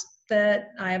surprised that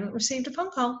I haven't received a phone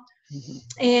call. Mm-hmm.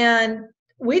 And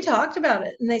we talked about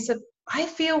it. And they said, I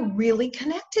feel really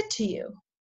connected to you.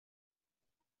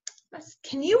 I said,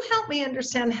 can you help me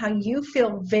understand how you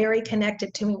feel very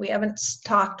connected to me? We haven't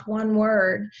talked one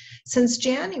word since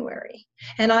January.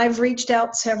 And I've reached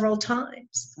out several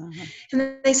times. Uh-huh.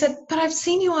 And they said, but I've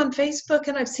seen you on Facebook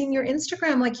and I've seen your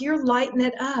Instagram. Like, you're lighting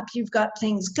it up. You've got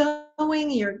things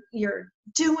going. You're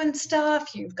doing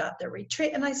stuff. You've got the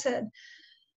retreat. And I said,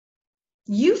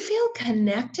 you feel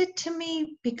connected to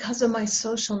me because of my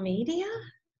social media?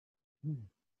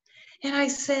 And I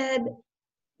said,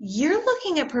 you're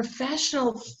looking at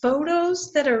professional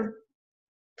photos that are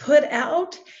put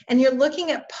out, and you're looking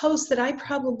at posts that I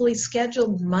probably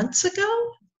scheduled months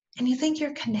ago, and you think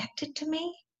you're connected to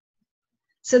me?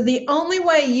 So the only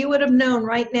way you would have known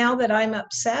right now that I'm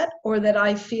upset or that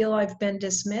I feel I've been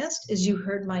dismissed is you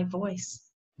heard my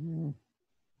voice.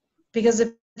 Because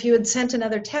if you had sent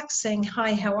another text saying,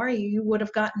 hi, how are you? You would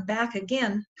have gotten back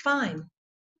again, fine.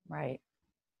 Right.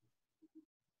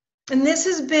 And this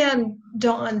has been,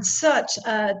 Dawn, such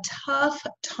a tough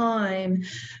time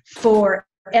for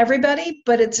everybody,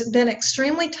 but it's been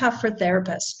extremely tough for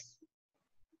therapists.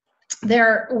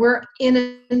 We're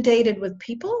inundated with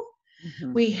people.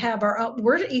 Mm-hmm. We have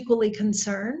we're equally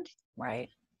concerned. Right.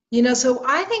 So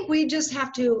I think we just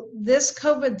have to, this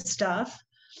COVID stuff,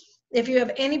 if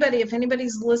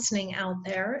anybody's listening out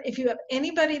there, if you have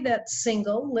anybody that's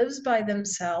single, lives by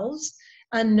themselves,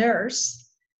 a nurse,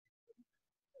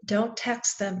 don't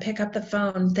text them, pick up the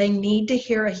phone. They need to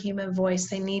hear a human voice.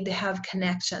 They need to have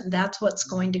connection. That's what's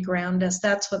going to ground us.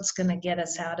 That's what's going to get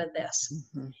us out of this,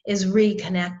 is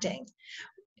reconnecting.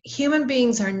 Human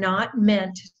beings are not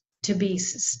meant to be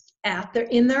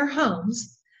in their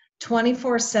homes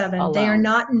 24/7. They are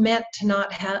not meant to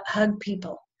not hug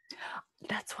people.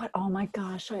 That's what, oh my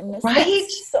gosh, I miss right?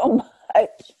 that so much.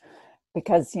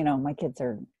 Because, my kids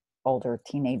are older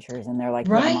teenagers and they're like,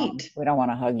 right, yeah, Mom, we don't want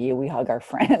to hug you, we hug our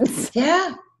friends.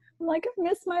 Yeah. I'm like, I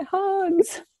miss my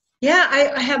hugs. Yeah,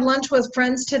 I had lunch with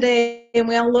friends today and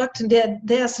we all looked and did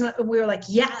this and we were like,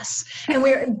 yes. And we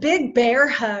were big bear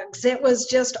hugs. It was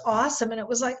just awesome. And it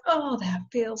was like, oh, that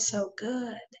feels so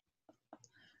good.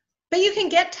 But you can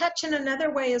get touch in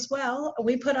another way as well.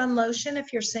 We put on lotion.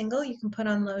 If you're single, you can put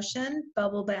on lotion,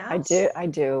 bubble baths. I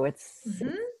do. It's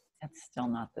still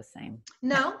not the same.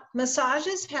 No,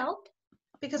 massages help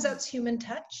because that's human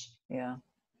touch. Yeah.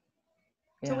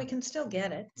 So we can still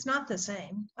get it. It's not the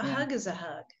same. A hug is a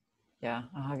hug. Yeah,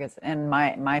 a hug is, and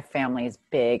my family is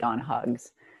big on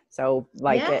hugs. So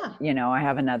I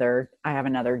have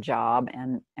another job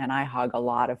and I hug a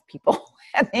lot of people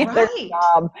at the other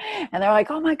job, and they're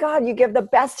like, oh my God, you give the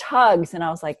best hugs. And I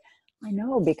was like, I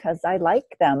know, because I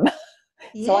like them.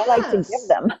 So I like to give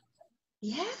them.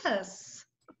 Yes.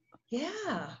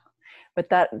 Yeah. But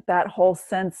that whole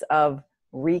sense of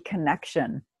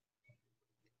reconnection,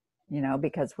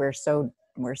 because we're so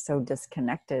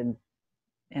disconnected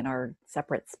in our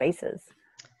separate spaces.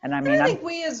 And I mean, I think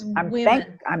we as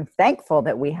women, I'm thankful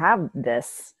that we have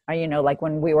this, like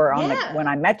when we were when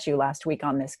I met you last week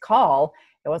on this call,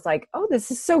 it was like, oh,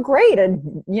 this is so great.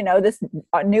 And, this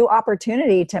new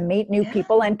opportunity to meet new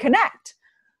people and connect.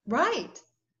 Right.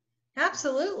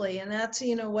 Absolutely. And that's,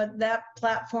 what that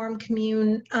platform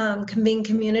Convene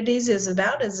Communities is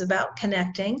about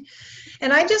connecting.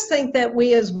 And I just think that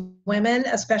we as women,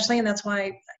 especially, and that's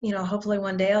why, hopefully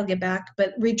one day I'll get back,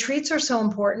 but retreats are so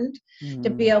important to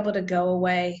be able to go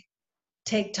away,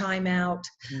 take time out.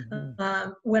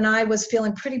 When I was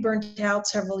feeling pretty burnt out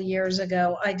several years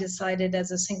ago, I decided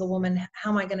as a single woman,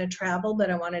 how am I going to travel?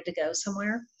 But I wanted to go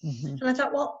somewhere. And I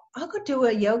thought, well, I'll go do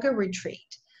a yoga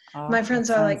retreat. Oh, my friends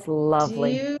are like,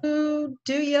 lovely. Do you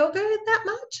do yoga that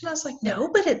much? And I was like, no,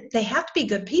 but they have to be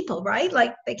good people, right?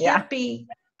 Like they can't be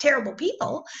terrible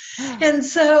people. And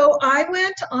so I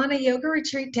went on a yoga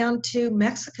retreat down to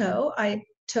Mexico. I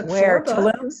took 4 books.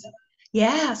 Tulum?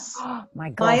 Yes. Oh,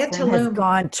 my girlfriend has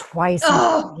gone twice.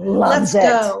 Oh, let's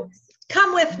go.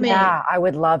 Come with me. Yeah, I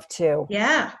would love to.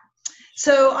 Yeah.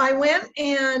 So I went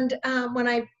and when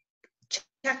I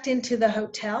checked into the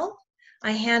hotel,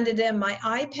 I handed him my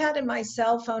iPad and my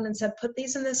cell phone and said, put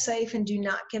these in the safe and do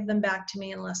not give them back to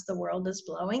me unless the world is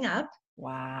blowing up.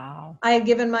 Wow. I had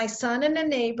given my son and a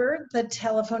neighbor the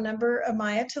telephone number of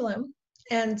Maya Tulum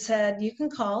and said, you can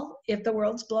call if the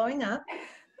world's blowing up.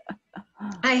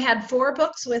 I had 4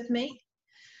 books with me.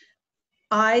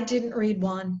 I didn't read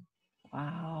one.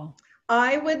 Wow.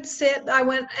 I would sit, I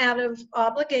went out of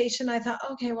obligation. I thought,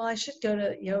 okay, well, I should go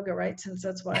to yoga, right? Since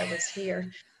that's why I was here.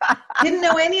 Didn't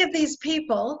know any of these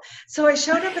people. So I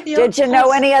showed up at the Did you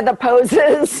know any of the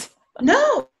poses?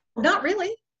 No, not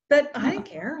really. But I didn't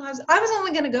care. I was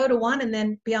only going to go to one and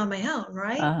then be on my own,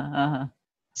 right? Uh-huh.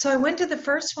 So I went to the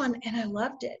first one and I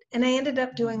loved it. And I ended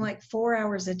up doing like 4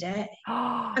 hours a day.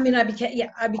 I mean, I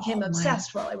became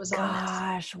obsessed while I was on this.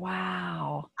 Gosh,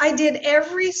 wow. I did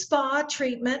every spa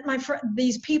treatment.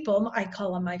 These people, I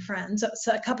call them my friends.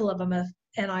 So a couple of them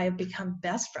and I have become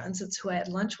best friends. It's who I had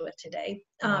lunch with today.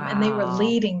 And they were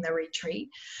leading the retreat.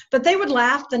 But they would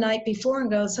laugh the night before and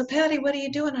go, so Patty, what are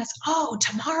you doing? I said, oh,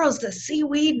 tomorrow's the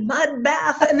seaweed mud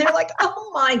bath. And they're like,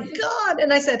 oh my God.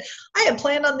 And I said, I had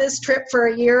planned on this trip for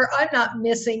a year. I'm not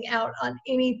missing out on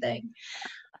anything.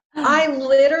 I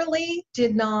literally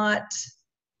did not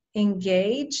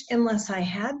engage unless I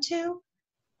had to.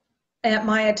 At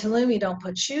Maya Tulum, you don't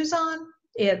put shoes on.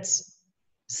 It's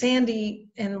sandy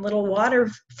and little water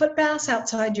foot baths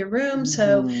outside your room.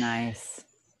 So nice.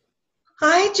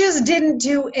 I just didn't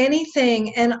do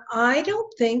anything. And I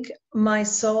don't think my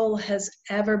soul has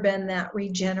ever been that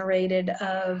regenerated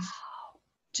of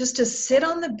just to sit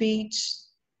on the beach.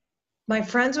 My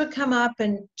friends would come up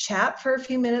and chat for a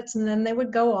few minutes and then they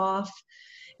would go off.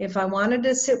 If I wanted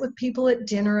to sit with people at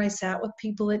dinner, I sat with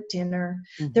people at dinner.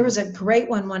 Mm-hmm. There was a great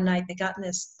one night.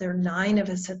 There were 9 of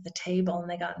us at the table, and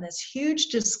they got in this huge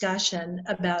discussion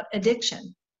about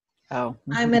addiction. Oh,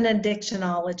 mm-hmm. I'm an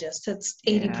addictionologist. It's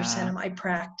 80% of my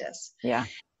practice. Yeah.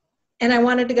 And I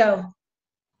wanted to go.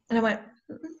 And I went,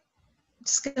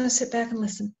 just going to sit back and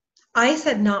listen. I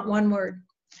said not one word.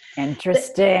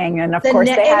 Interesting. And of course,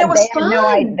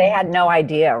 they had no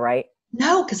idea, right?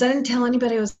 No, because I didn't tell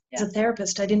anybody I was a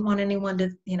therapist. I didn't want anyone to,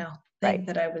 think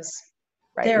that I was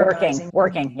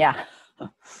working. Yeah.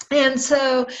 And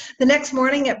so the next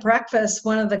morning at breakfast,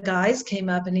 one of the guys came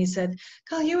up and he said,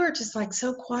 "Oh, you were just like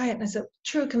so quiet." And I said,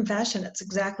 "True confession. It's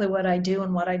exactly what I do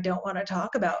and what I don't want to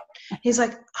talk about." He's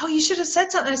like, "Oh, you should have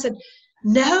said something." I said,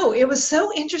 "No, it was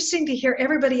so interesting to hear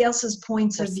everybody else's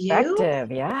points of view.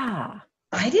 Yeah.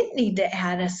 I didn't need to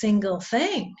add a single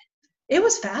thing." It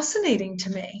was fascinating to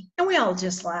me. And we all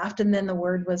just laughed, and then the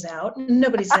word was out. And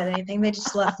nobody said anything. They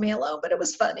just left me alone, but it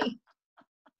was funny.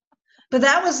 But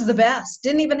that was the best.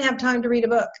 Didn't even have time to read a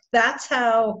book. That's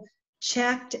how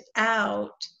checked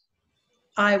out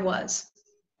I was.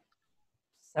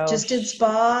 So just did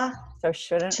spa. So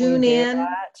shouldn't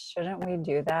we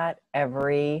do that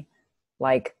every,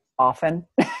 often?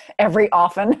 Every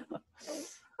often?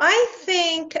 I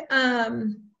think...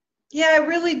 yeah, I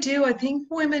really do. I think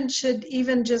women should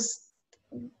even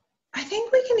I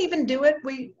think we can even do it.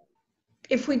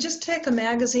 If we just took a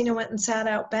magazine and went and sat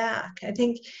out back, I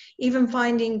think even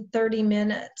finding 30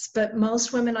 minutes, but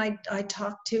most women I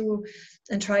talk to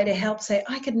and try to help say,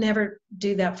 I could never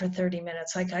do that for 30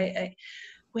 minutes.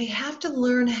 We have to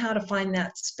learn how to find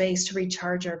that space to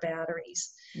recharge our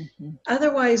batteries. Mm-hmm.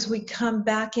 Otherwise, we come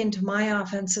back into my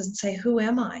office and say, who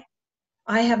am I?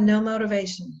 I have no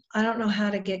motivation. I don't know how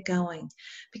to get going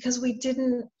because we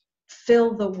didn't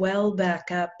fill the well back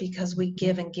up because we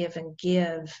give and give and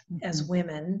give mm-hmm. as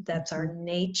women. That's our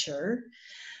nature.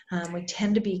 We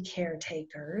tend to be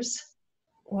caretakers.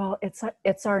 Well,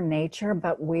 it's our nature,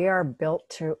 but we are built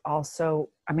to also,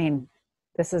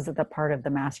 this is the part of the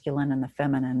masculine and the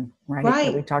feminine, right?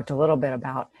 That we talked a little bit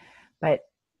about, but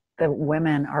the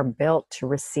women are built to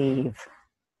receive.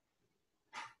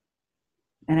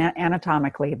 And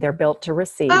anatomically, they're built to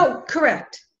receive. Oh,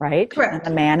 correct. Right? Correct. And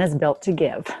the man is built to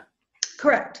give.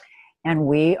 Correct. And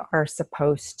we are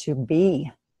supposed to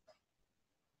be.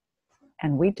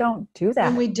 And we don't do that.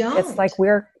 And we don't. It's like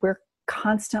we're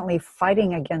constantly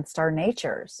fighting against our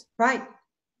natures. Right.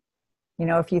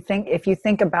 If you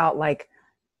think about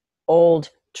old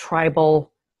tribal,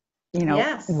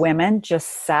 yes. women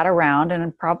just sat around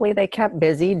and probably they kept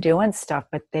busy doing stuff,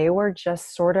 but they were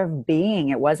just sort of being.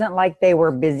 It wasn't like they were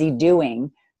busy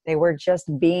doing. They were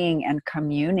just being and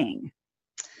communing.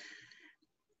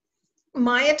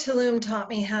 Maya Tulum taught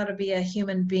me how to be a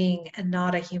human being and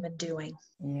not a human doing.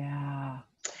 Yeah.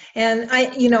 And I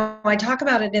talk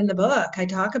about it in the book. I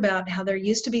talk about how there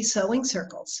used to be sewing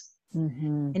circles.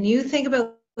 Mm-hmm. And you think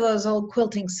about those old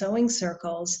quilting sewing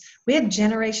circles, we had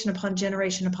generation upon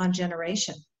generation upon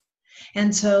generation.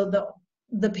 And so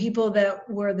the people that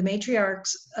were the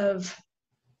matriarchs of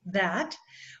that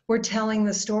were telling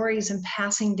the stories and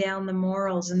passing down the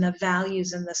morals and the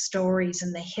values and the stories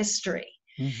and the history.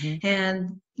 Mm-hmm.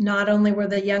 And not only were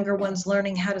the younger ones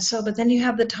learning how to sew, but then you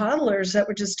have the toddlers that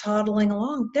were just toddling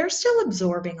along. They're still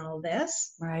absorbing all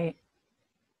this. Right.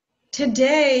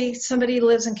 Today, somebody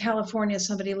lives in California,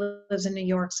 somebody lives in New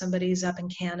York, somebody's up in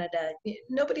Canada.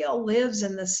 Nobody all lives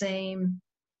in the same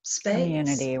space.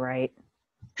 Community, right.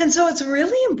 And so it's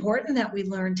really important that we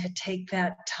learn to take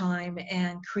that time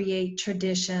and create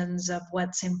traditions of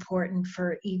what's important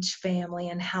for each family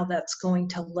and how that's going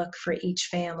to look for each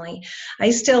family.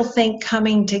 I still think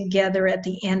coming together at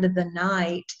the end of the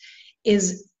night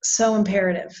is so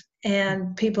imperative.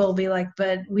 And people will be like,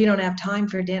 but we don't have time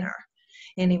for dinner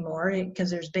anymore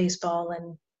because there's baseball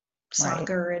and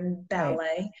soccer and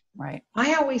ballet. Right.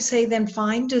 I always say, then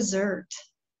find dessert.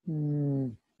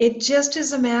 It just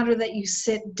is a matter that you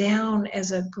sit down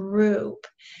as a group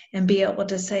and be able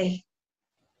to say,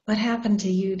 what happened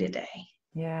to you today?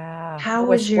 Yeah. How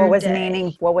was your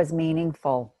day? What was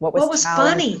meaningful? What was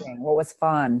funny? What was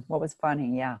fun? What was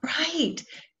funny? Yeah. Right.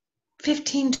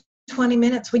 15, 20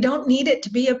 minutes. We don't need it to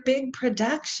be a big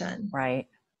production. Right.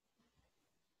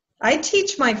 I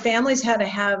teach my families how to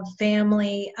have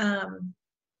family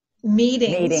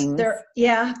meetings.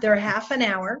 They're half an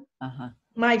hour. Uh-huh.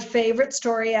 My favorite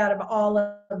story out of all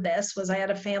of this was I had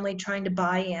a family trying to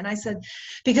buy in. I said,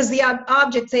 because the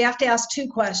objects, they have to ask two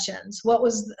questions. What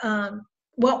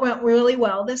went really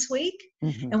well this week,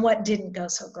 mm-hmm. and what didn't go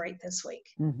so great this week?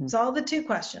 Mm-hmm. It's all the two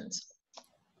questions.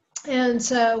 And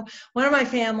so one of my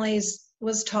families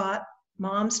was taught,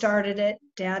 mom started it,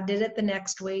 dad did it the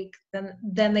next week.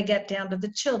 Then they get down to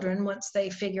the children once they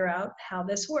figure out how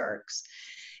this works.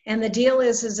 And the deal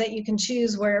is that you can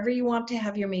choose wherever you want to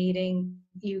have your meeting.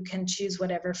 You can choose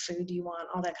whatever food you want,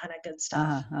 all that kind of good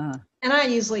stuff. And I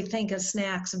usually think of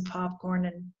snacks and popcorn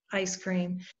and ice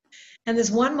cream. And this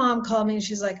one mom called me and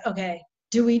she's like, okay,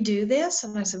 do we do this?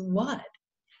 And I said, what?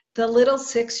 The little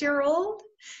 6-year-old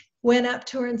went up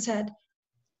to her and said,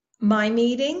 my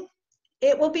meeting,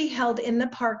 it will be held in the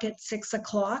park at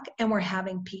 6:00 and we're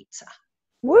having pizza.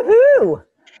 Woohoo!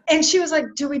 And she was like,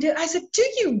 do we do? I said, do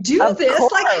you do of this?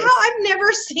 Course. Like, how? I've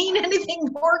never seen anything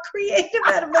more creative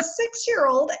out of a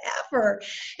 6-year-old ever.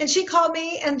 And she called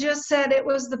me and just said it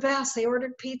was the best. They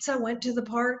ordered pizza, went to the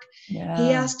park. Yeah.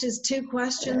 He asked his two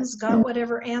questions, got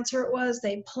whatever answer it was.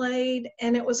 They played,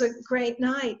 and it was a great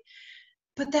night.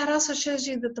 But that also shows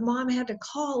you that the mom had to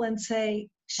call and say,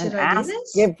 should I do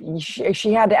this?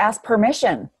 She had to ask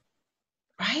permission.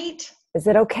 Right. Is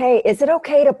it okay? Is it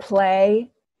okay to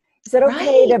play? Is it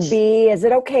okay to be? Is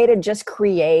it okay to just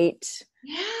create?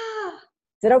 Yeah.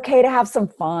 Is it okay to have some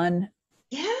fun?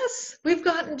 Yes. We've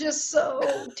gotten just so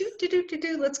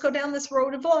let's go down this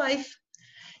road of life.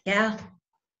 Yeah.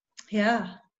 Yeah.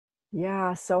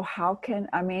 Yeah. So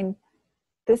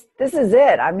this is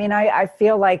it. I mean, I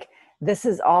feel like this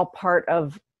is all part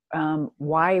of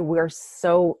why we're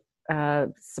so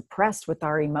suppressed with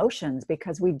our emotions,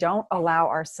 because we don't allow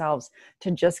ourselves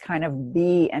to just kind of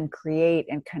be and create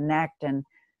and connect and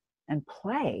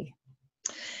play.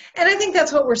 And I think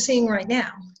that's what we're seeing right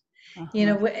now. You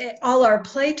know, all our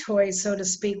play toys, so to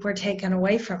speak, were taken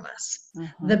away from us.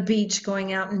 The beach,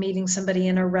 going out and meeting somebody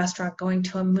in a restaurant, going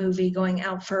to a movie, going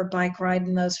out for a bike ride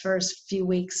in those first few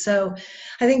weeks. So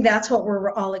I think that's what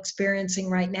we're all experiencing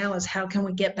right now is how can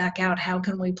we get back out? How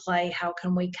can we play? How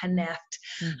can we connect?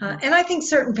 And I think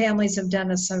certain families have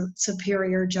done a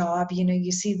superior job. You know,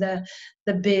 you see the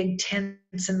big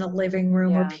tents in the living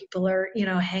room where people are, you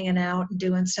know, hanging out and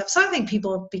doing stuff. So I think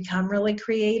people have become really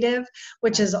creative,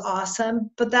 which is awesome.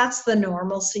 But that's the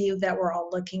normalcy that we're all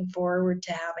looking forward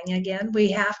to having again.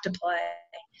 We have to play.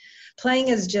 Playing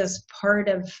is just part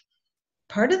of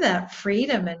that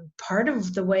freedom and part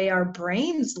of the way our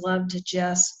brains love to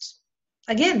just,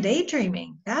 again,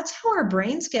 daydreaming. That's how our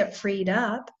brains get freed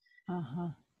up.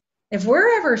 If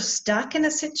we're ever stuck in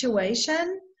a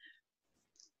situation,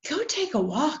 go take a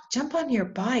walk, jump on your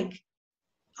bike.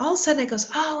 All of a sudden it goes,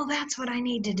 oh, that's what I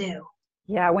need to do.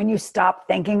 Yeah, when you stop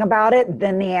thinking about it,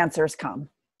 then the answers come.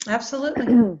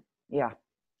 Absolutely. Yeah.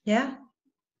 Yeah.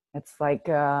 It's like,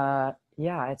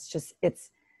 it's just,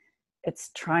 it's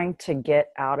trying to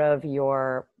get out of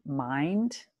your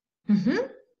mind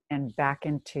and back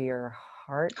into your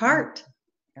heart.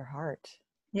 Your heart.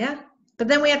 Yeah. But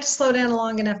then we have to slow down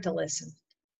long enough to listen.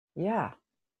 Yeah.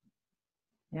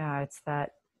 Yeah. It's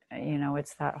that, you know,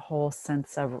 it's that whole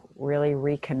sense of really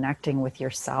reconnecting with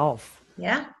yourself.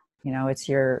 Yeah. You know, it's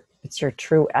your It's your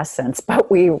true essence. But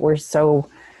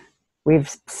we've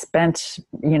spent,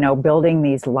 building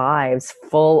these lives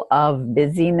full of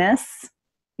busyness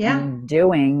Yeah, and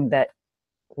doing that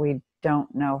we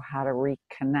don't know how to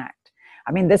reconnect.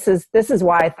 I mean, this is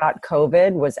why I thought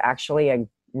COVID was actually a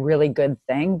really good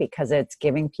thing, because it's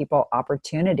giving people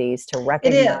opportunities to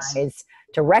it is.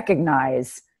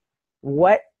 recognize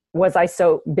what was I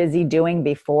so busy doing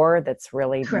before that's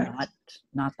really Correct.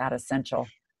 not that essential.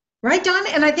 Right, Don?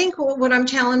 And I think what I'm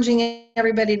challenging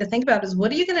everybody to think about is,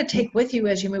 what are you going to take with you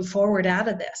as you move forward out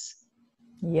of this?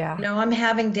 Yeah. I'm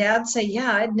having Dad say,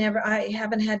 yeah, I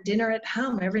haven't had dinner at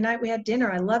home. Every night we had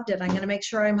dinner. I loved it. I'm going to make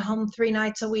sure I'm home 3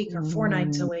 nights a week or 4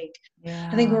 nights a Mm, week.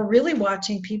 I think yeah. we're really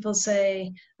watching people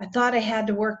say, I thought I had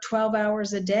to work 12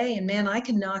 hours a day, and man, I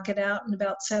can knock it out in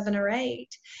about 7 or 8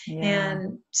 Yeah.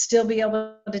 and still be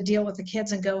able to deal with the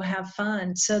kids and go have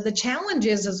fun. So the challenge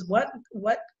is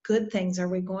what good things are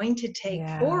we going to take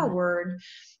Yeah. forward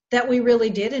that we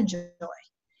really did enjoy?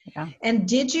 Yeah. And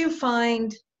did you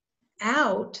find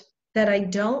out that I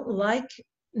don't like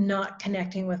not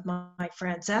connecting with my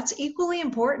friends? That's equally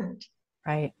important.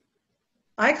 Right.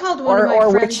 I called one of my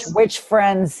Or friends. which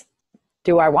friends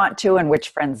do I want to, and which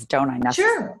friends don't I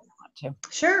necessarily Sure, want to?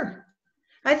 sure.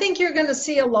 I think you're going to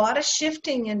see a lot of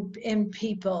shifting in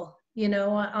people,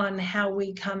 on how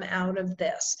we come out of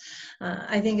this.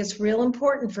 I think it's real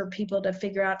important for people to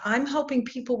figure out. I'm hoping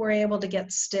people were able to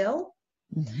get still.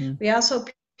 Mm-hmm. We also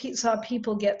saw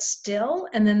people get still,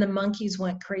 and then the monkeys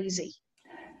went crazy.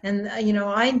 And,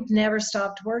 I never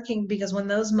stopped working, because when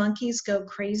those monkeys go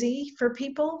crazy for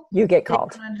people, You get they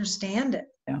called. don't understand it.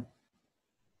 Yeah.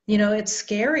 It's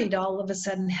scary to all of a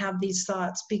sudden have these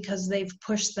thoughts, because they've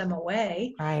pushed them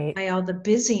away Right. by all the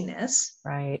busyness.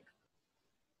 Right.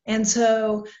 And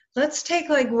so let's take,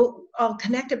 I'll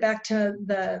connect it back to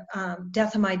the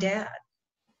death of my dad.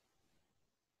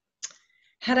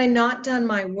 Had I not done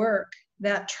my work,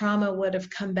 that trauma would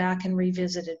have come back and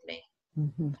revisited me,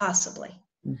 Mm-hmm. possibly.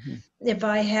 Mm-hmm. If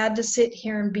I had to sit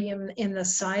here and be in the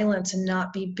silence and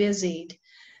not be busied,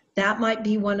 that might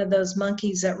be one of those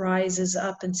monkeys that rises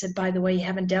up and said, by the way, you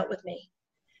haven't dealt with me.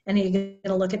 And are you going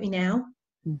to look at me now?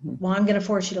 Mm-hmm. Well, I'm going to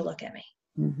force you to look at me.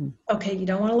 Mm-hmm. Okay, you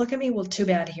don't want to look at me? Well, too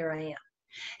bad, here I am.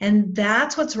 And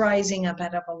that's what's rising up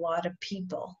out of a lot of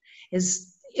people,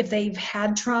 is if they've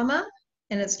had trauma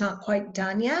and it's not quite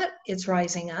done yet, it's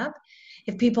rising up.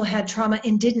 If people had trauma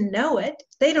and didn't know it,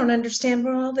 they don't understand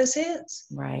what all this is.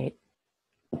 Right.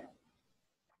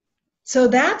 So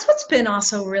that's what's been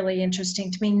also really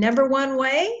interesting to me. Number one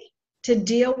way to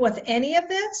deal with any of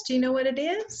this, do you know what it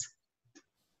is?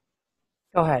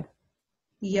 Go ahead.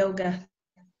 Yoga.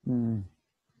 Mm-hmm.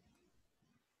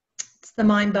 It's the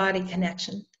mind-body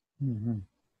connection. Mm-hmm.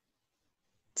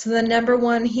 It's the number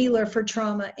one healer for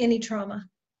trauma, any trauma.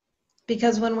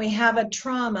 Because when we have a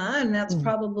trauma, and that's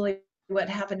probably what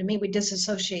happened to me, we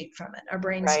disassociate from it. Our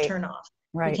brains Right. turn off.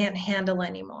 We Right. can't handle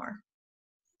anymore.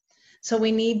 So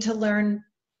we need to learn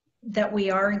that we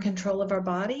are in control of our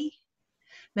body.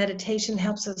 Meditation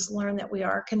helps us learn that we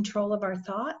are in control of our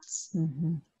thoughts.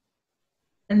 Mm-hmm.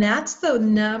 And that's the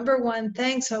number one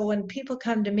thing. So when people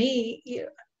come to me,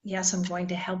 yes, I'm going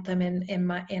to help them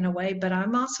in a way, but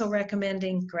I'm also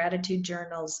recommending gratitude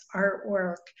journals,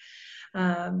 artwork,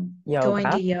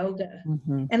 going to yoga.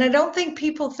 Mm-hmm. And I don't think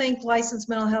people think licensed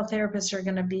mental health therapists are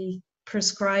going to be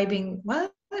prescribing,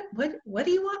 what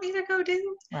do you want me to go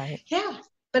do? Right. Yeah,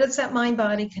 but it's that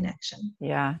mind-body connection.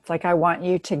 Yeah. It's like, I want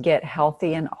you to get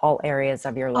healthy in all areas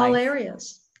of your life. All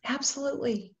areas.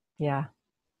 Absolutely. Yeah.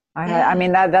 Yeah. I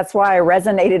mean, that's why I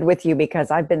resonated with you, because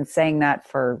I've been saying that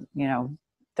for,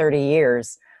 30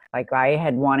 years. Like, I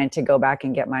had wanted to go back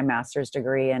and get my master's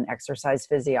degree in exercise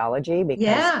physiology,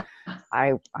 because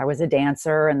I was a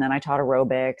dancer, and then I taught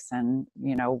aerobics and,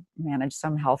 managed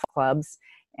some health clubs.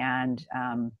 And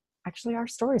actually, our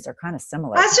stories are kind of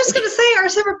similar. I was just going to say, our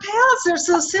separate paths are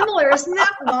so similar. Isn't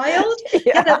that wild?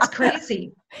 Yeah, that's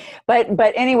crazy. But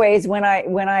anyways, when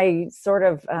I sort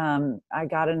of, I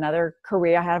got another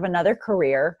career, I have another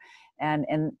career. And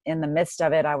in the midst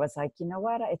of it, I was like, you know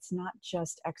what? It's not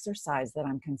just exercise that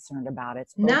I'm concerned about.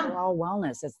 It's overall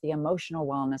wellness. It's the emotional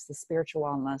wellness, the spiritual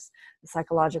wellness, the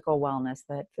psychological wellness,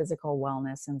 the physical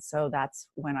wellness. And so that's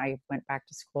when I went back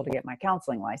to school to get my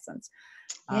counseling license.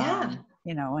 Yeah.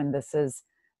 And this is,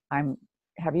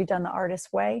 have you done the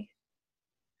Artist Way?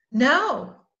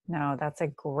 No, that's a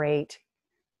great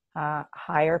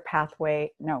higher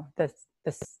pathway. No,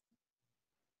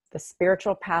 the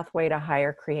spiritual pathway to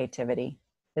higher creativity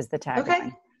is the tagline.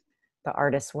 Okay. The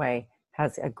Artist Way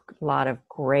has a lot of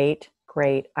great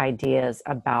ideas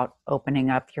about opening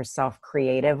up yourself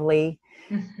creatively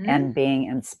and being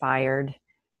inspired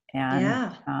And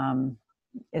Yeah.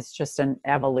 it's just an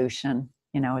evolution,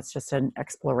 it's just an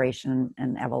exploration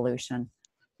and evolution.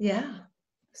 Yeah.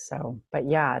 So, but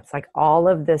yeah, it's like all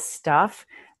of this stuff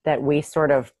that we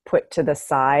sort of put to the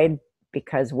side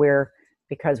because we're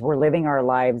living our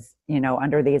lives,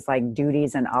 under these like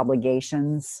duties and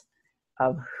obligations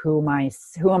of who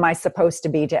am I supposed to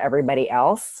be to everybody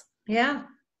else. Yeah.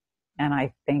 And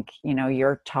I think,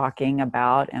 you're talking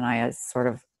about, and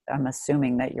I'm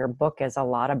assuming that your book is a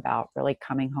lot about really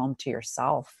coming home to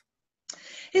yourself.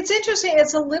 It's interesting.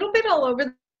 It's a little bit all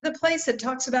over the place. It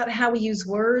talks about how we use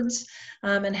words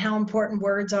and how important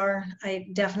words are. I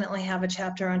definitely have a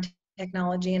chapter on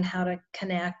technology and how to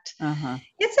connect. Uh-huh.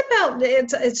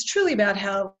 It's truly about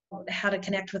how to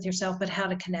connect with yourself, but how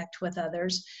to connect with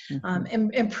others.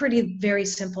 And pretty very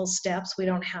simple steps. We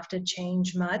don't have to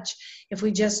change much. If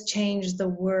we just change the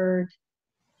word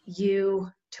you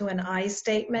to an I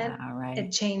statement, Right.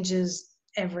 it changes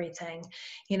everything.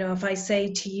 If I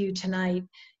say to you tonight,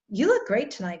 you look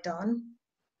great tonight, Dawn,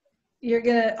 you're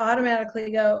going to automatically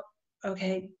go,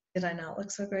 okay, did I not look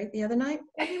so great the other night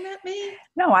when you met me?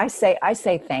 No, I say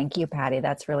thank you, Patty.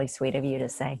 That's really sweet of you to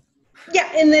say. Yeah.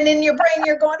 And then in your brain,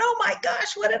 you're going, oh my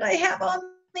gosh, what did I have on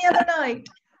the other night?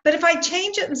 But if I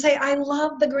change it and say, I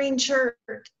love the green shirt,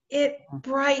 it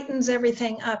brightens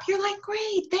everything up. You're like,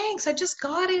 great, thanks. I just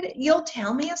got it. You'll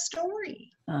tell me a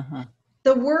story. Uh-huh.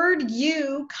 The word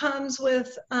you comes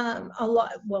with a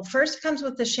lot. Well, first it comes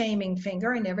with the shaming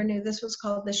finger. I never knew this was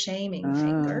called the shaming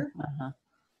finger. Uh-huh.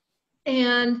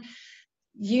 And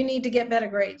you need to get better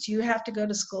grades. You have to go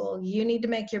to school. You need to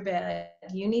make your bed.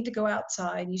 You need to go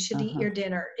outside. You should eat your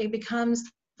dinner. It becomes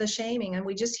the shaming. And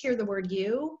we just hear the word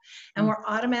you, and we're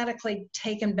automatically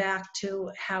taken back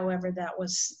to however that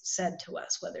was said to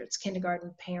us, whether it's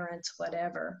kindergarten, parents,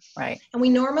 whatever. Right. And we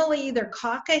normally either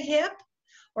cock a hip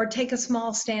or take a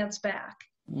small stance back.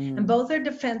 And both are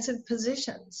defensive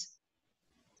positions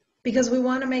because we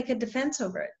want to make a defense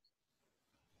over it.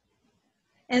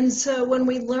 And so when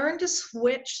we learn to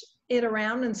switch it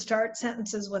around and start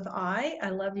sentences with I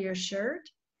love your shirt,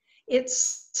 it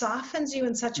softens you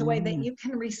in such a way that you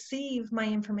can receive my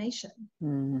information,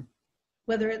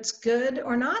 whether it's good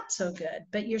or not so good,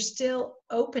 but you're still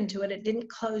open to it. It didn't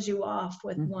close you off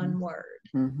with one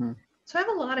word. So I have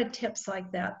a lot of tips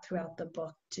like that throughout the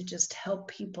book to just help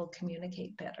people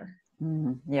communicate better.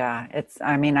 Yeah,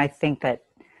 I think that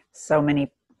so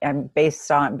many,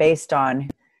 based on,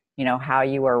 how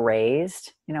you were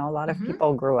raised, a lot of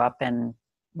people grew up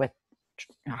with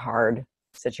hard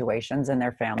situations in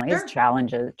their families,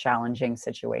 challenging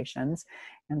situations.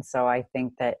 And so I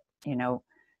think that,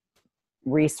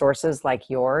 resources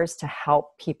like yours to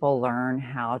help people learn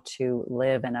how to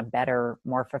live in a better,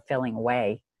 more fulfilling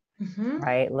way.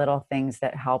 Right? Little things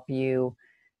that help you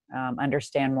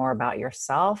understand more about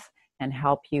yourself and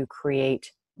help you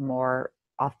create more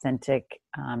authentic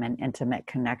and intimate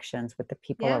connections with the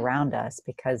people around us.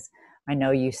 Because I know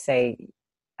you say,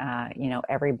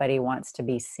 everybody wants to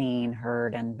be seen,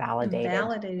 heard, and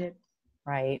validated.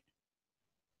 Right?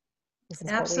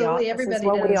 Absolutely, everybody this is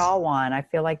what does. we all want. I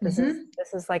feel like this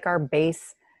is like our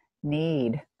base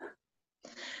need.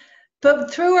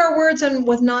 But through our words and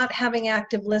with not having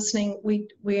active listening,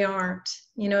 we aren't.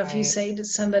 If you say to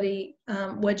somebody,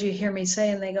 what'd you hear me say?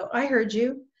 And they go, I heard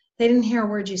you. They didn't hear a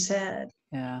word you said.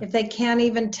 Yeah. If they can't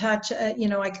even touch, I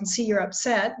can see you're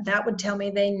upset. That would tell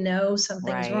me they know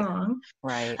something's wrong.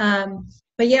 Right.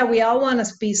 But yeah, we all want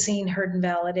to be seen, heard, and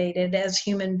validated as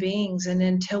human beings. And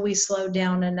until we slow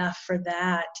down enough for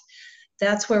that,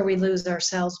 that's where we lose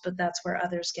ourselves, but that's where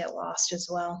others get lost as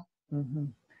well.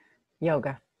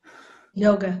 Yoga.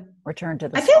 Return to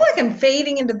the I feel like I'm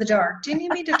fading into the dark. Do you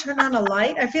need me to turn on a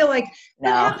light? I feel like,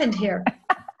 what happened here?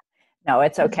 No,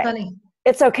 it's okay. It's funny.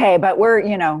 It's okay, but we're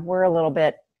a little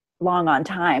bit long on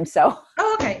time, so.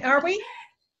 Oh, okay. Are we?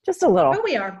 Just a little. Oh,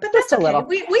 we are, but that's okay. Little.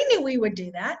 We knew we would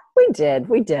do that. We did.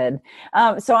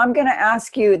 So I'm going to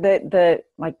ask you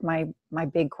my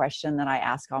big question that I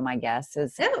ask all my guests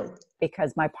is,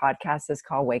 because my podcast is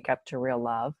called Wake Up to Real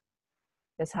Love,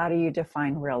 is how do you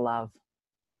define real love?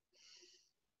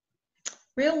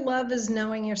 Real love is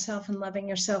knowing yourself and loving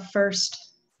yourself first.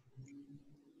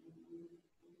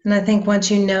 And I think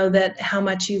once you know that how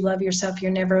much you love yourself,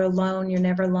 you're never alone, you're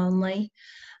never lonely.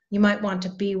 You might want to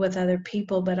be with other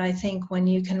people, but I think when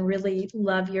you can really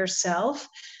love yourself,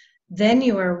 then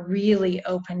you are really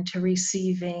open to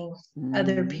receiving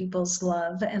other people's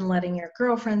love and letting your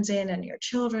girlfriends in and your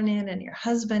children in and your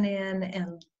husband in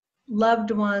and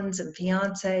loved ones and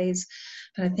fiancés.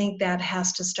 But I think that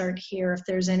has to start here if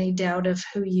there's any doubt of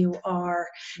who you are.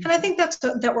 And I think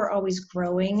that we're always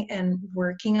growing and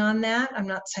working on that. I'm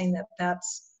not saying that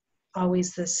that's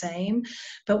always the same.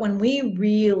 But when we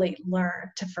really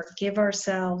learn to forgive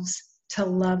ourselves, to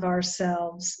love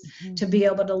ourselves, to be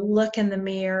able to look in the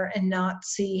mirror and not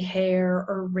see hair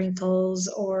or wrinkles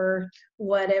or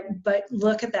whatever, but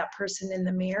look at that person in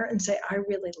the mirror and say, I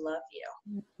really love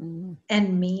you,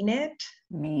 and mean it.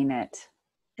 Mean it.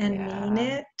 And Yeah. mean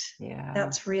it. Yeah.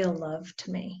 That's real love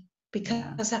to me,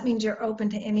 because that means you're open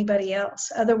to anybody else.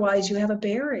 Otherwise, you have a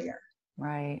barrier.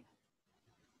 Right.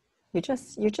 You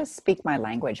just speak my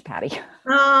language, Patty.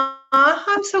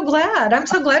 I'm so glad. I'm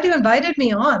so glad you invited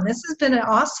me on. This has been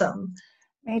awesome.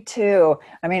 Me too.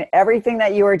 I mean, everything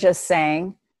that you were just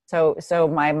saying. So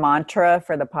my mantra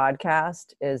for the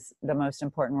podcast is the most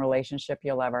important relationship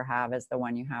you'll ever have is the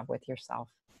one you have with yourself.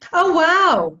 Oh,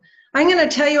 wow. I'm going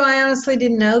to tell you, I honestly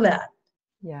didn't know that.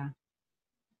 Yeah.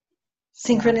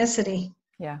 Synchronicity.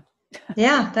 Yeah.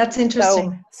 Yeah, that's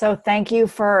interesting. So thank you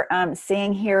for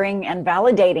seeing, hearing, and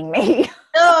validating me.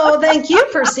 Oh, thank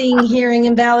you for seeing, hearing,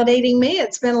 and validating me.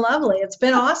 It's been lovely. It's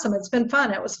been awesome. It's been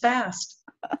fun. It was fast.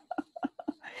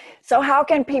 So how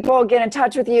can people get in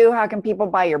touch with you? How can people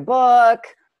buy your book?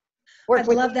 I'd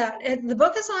love that. The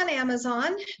book is on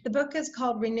Amazon. The book is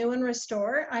called Renew and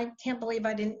Restore. I can't believe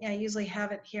I usually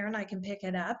have it here and I can pick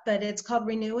it up, but it's called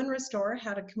Renew and Restore,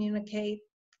 How to Communicate,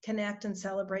 Connect, and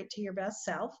Celebrate to Your Best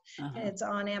Self. It's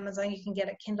on Amazon. You can get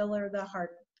it Kindle or the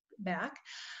hardback.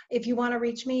 If you want to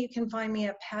reach me, you can find me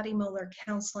at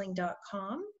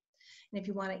pattymullercounseling.com. And if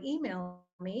you want to email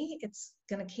me, it's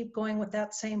going to keep going with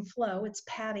that same flow. It's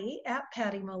Patty at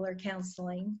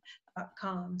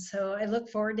pattymullercounseling.com. So I look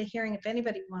forward to hearing if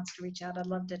anybody wants to reach out. I'd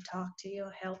love to talk to you,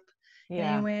 help in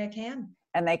any way I can.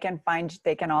 And they can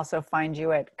also find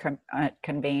you at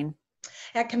Convene.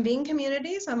 At Convene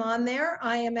Communities, I'm on there.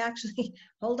 I am actually,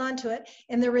 hold on to it,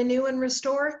 in the Renew and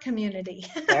Restore community.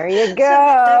 There you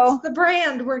go. So that's the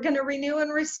brand. We're going to renew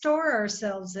and restore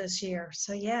ourselves this year.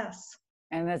 So yes.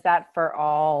 And is that for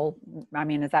all,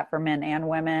 is that for men and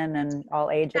women and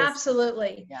all ages?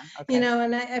 Absolutely. Yeah. Okay. You know,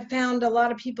 and I found a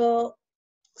lot of people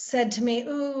said to me,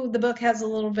 ooh, the book has a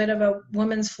little bit of a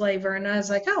woman's flavor. And I was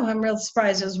like, oh, I'm real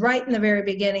surprised. It was right in the very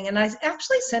beginning. And I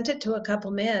actually sent it to a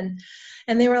couple men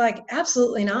and they were like,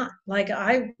 absolutely not. Like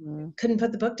I couldn't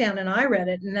put the book down and I read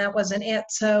it and that wasn't it.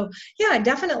 So yeah, I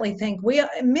definitely think we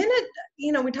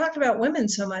talked about women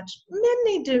so much. Men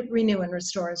need to renew and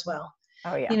restore as well.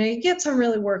 Oh yeah. You know, you get some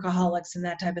really workaholics and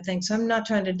that type of thing. So I'm not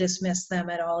trying to dismiss them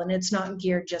at all. And it's not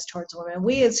geared just towards women.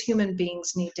 We as human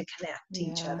beings need to connect to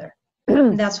each other.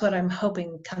 And that's what I'm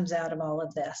hoping comes out of all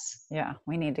of this. Yeah.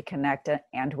 We need to connect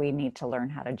and we need to learn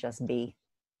how to just be.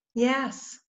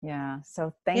 Yes. Yeah.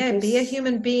 So thank you. Yeah, be a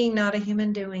human being, not a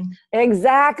human doing.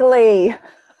 Exactly.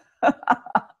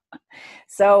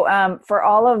 So for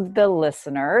all of the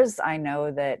listeners, I know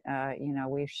that,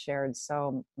 we've shared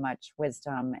so much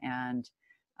wisdom and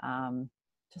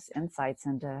just insights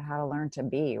into how to learn to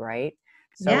be, right?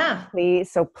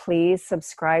 So please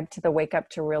subscribe to the Wake Up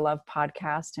to Real Love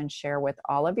podcast and share with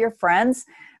all of your friends.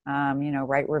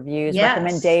 Write reviews,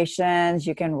 recommendations.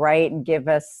 You can write and give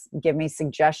me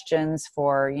suggestions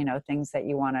for, things that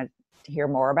you want to hear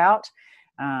more about,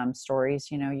 stories,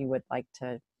 you would like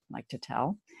to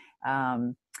tell.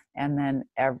 And then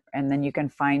you can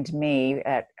find me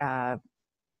at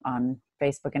on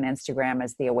Facebook and Instagram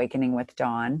as The Awakening with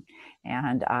Dawn,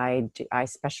 and I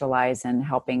specialize in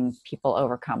helping people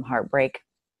overcome heartbreak.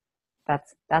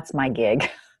 That's my gig.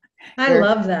 I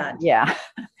love that. Yeah,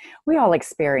 we all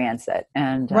experience it,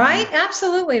 and right,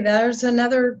 absolutely. There's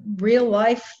another real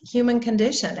life human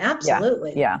condition.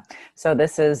 Absolutely. Yeah. So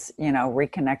this is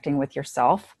reconnecting with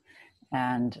yourself.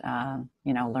 And,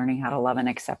 learning how to love and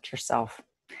accept yourself.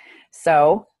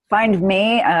 So find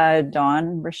me,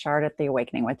 Dawn Richard at The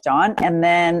Awakening with Dawn. And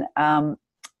then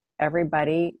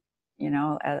everybody,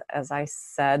 as I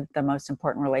said, the most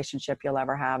important relationship you'll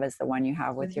ever have is the one you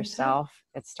have with yourself.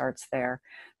 It starts there.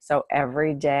 So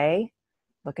every day,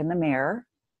 look in the mirror.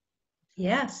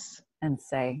 Yes. And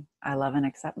say, I love and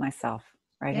accept myself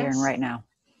right here and right now.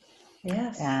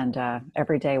 Yes. And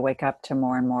every day, wake up to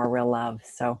more and more real love.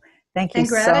 So thank you. And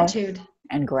gratitude.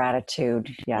 And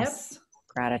gratitude. Yes. Yep.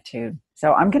 Gratitude.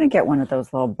 So I'm going to get one of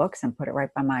those little books and put it right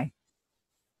by my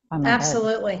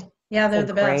Absolutely. bed. Yeah, they're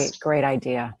the best. Great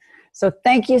idea. So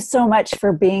thank you so much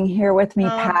for being here with me,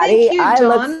 Patty. Thank you, I Dawn.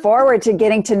 look forward to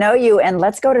getting to know you, and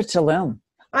let's go to Tulum.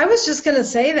 I was just going to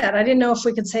say that. I didn't know if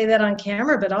we could say that on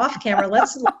camera, but off camera,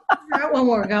 let's figure out when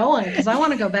we're going because I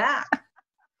want to go back.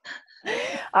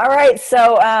 All right.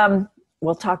 So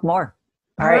we'll talk more.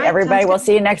 All right, everybody. We'll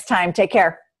see you next time. Take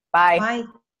care. Bye. Bye.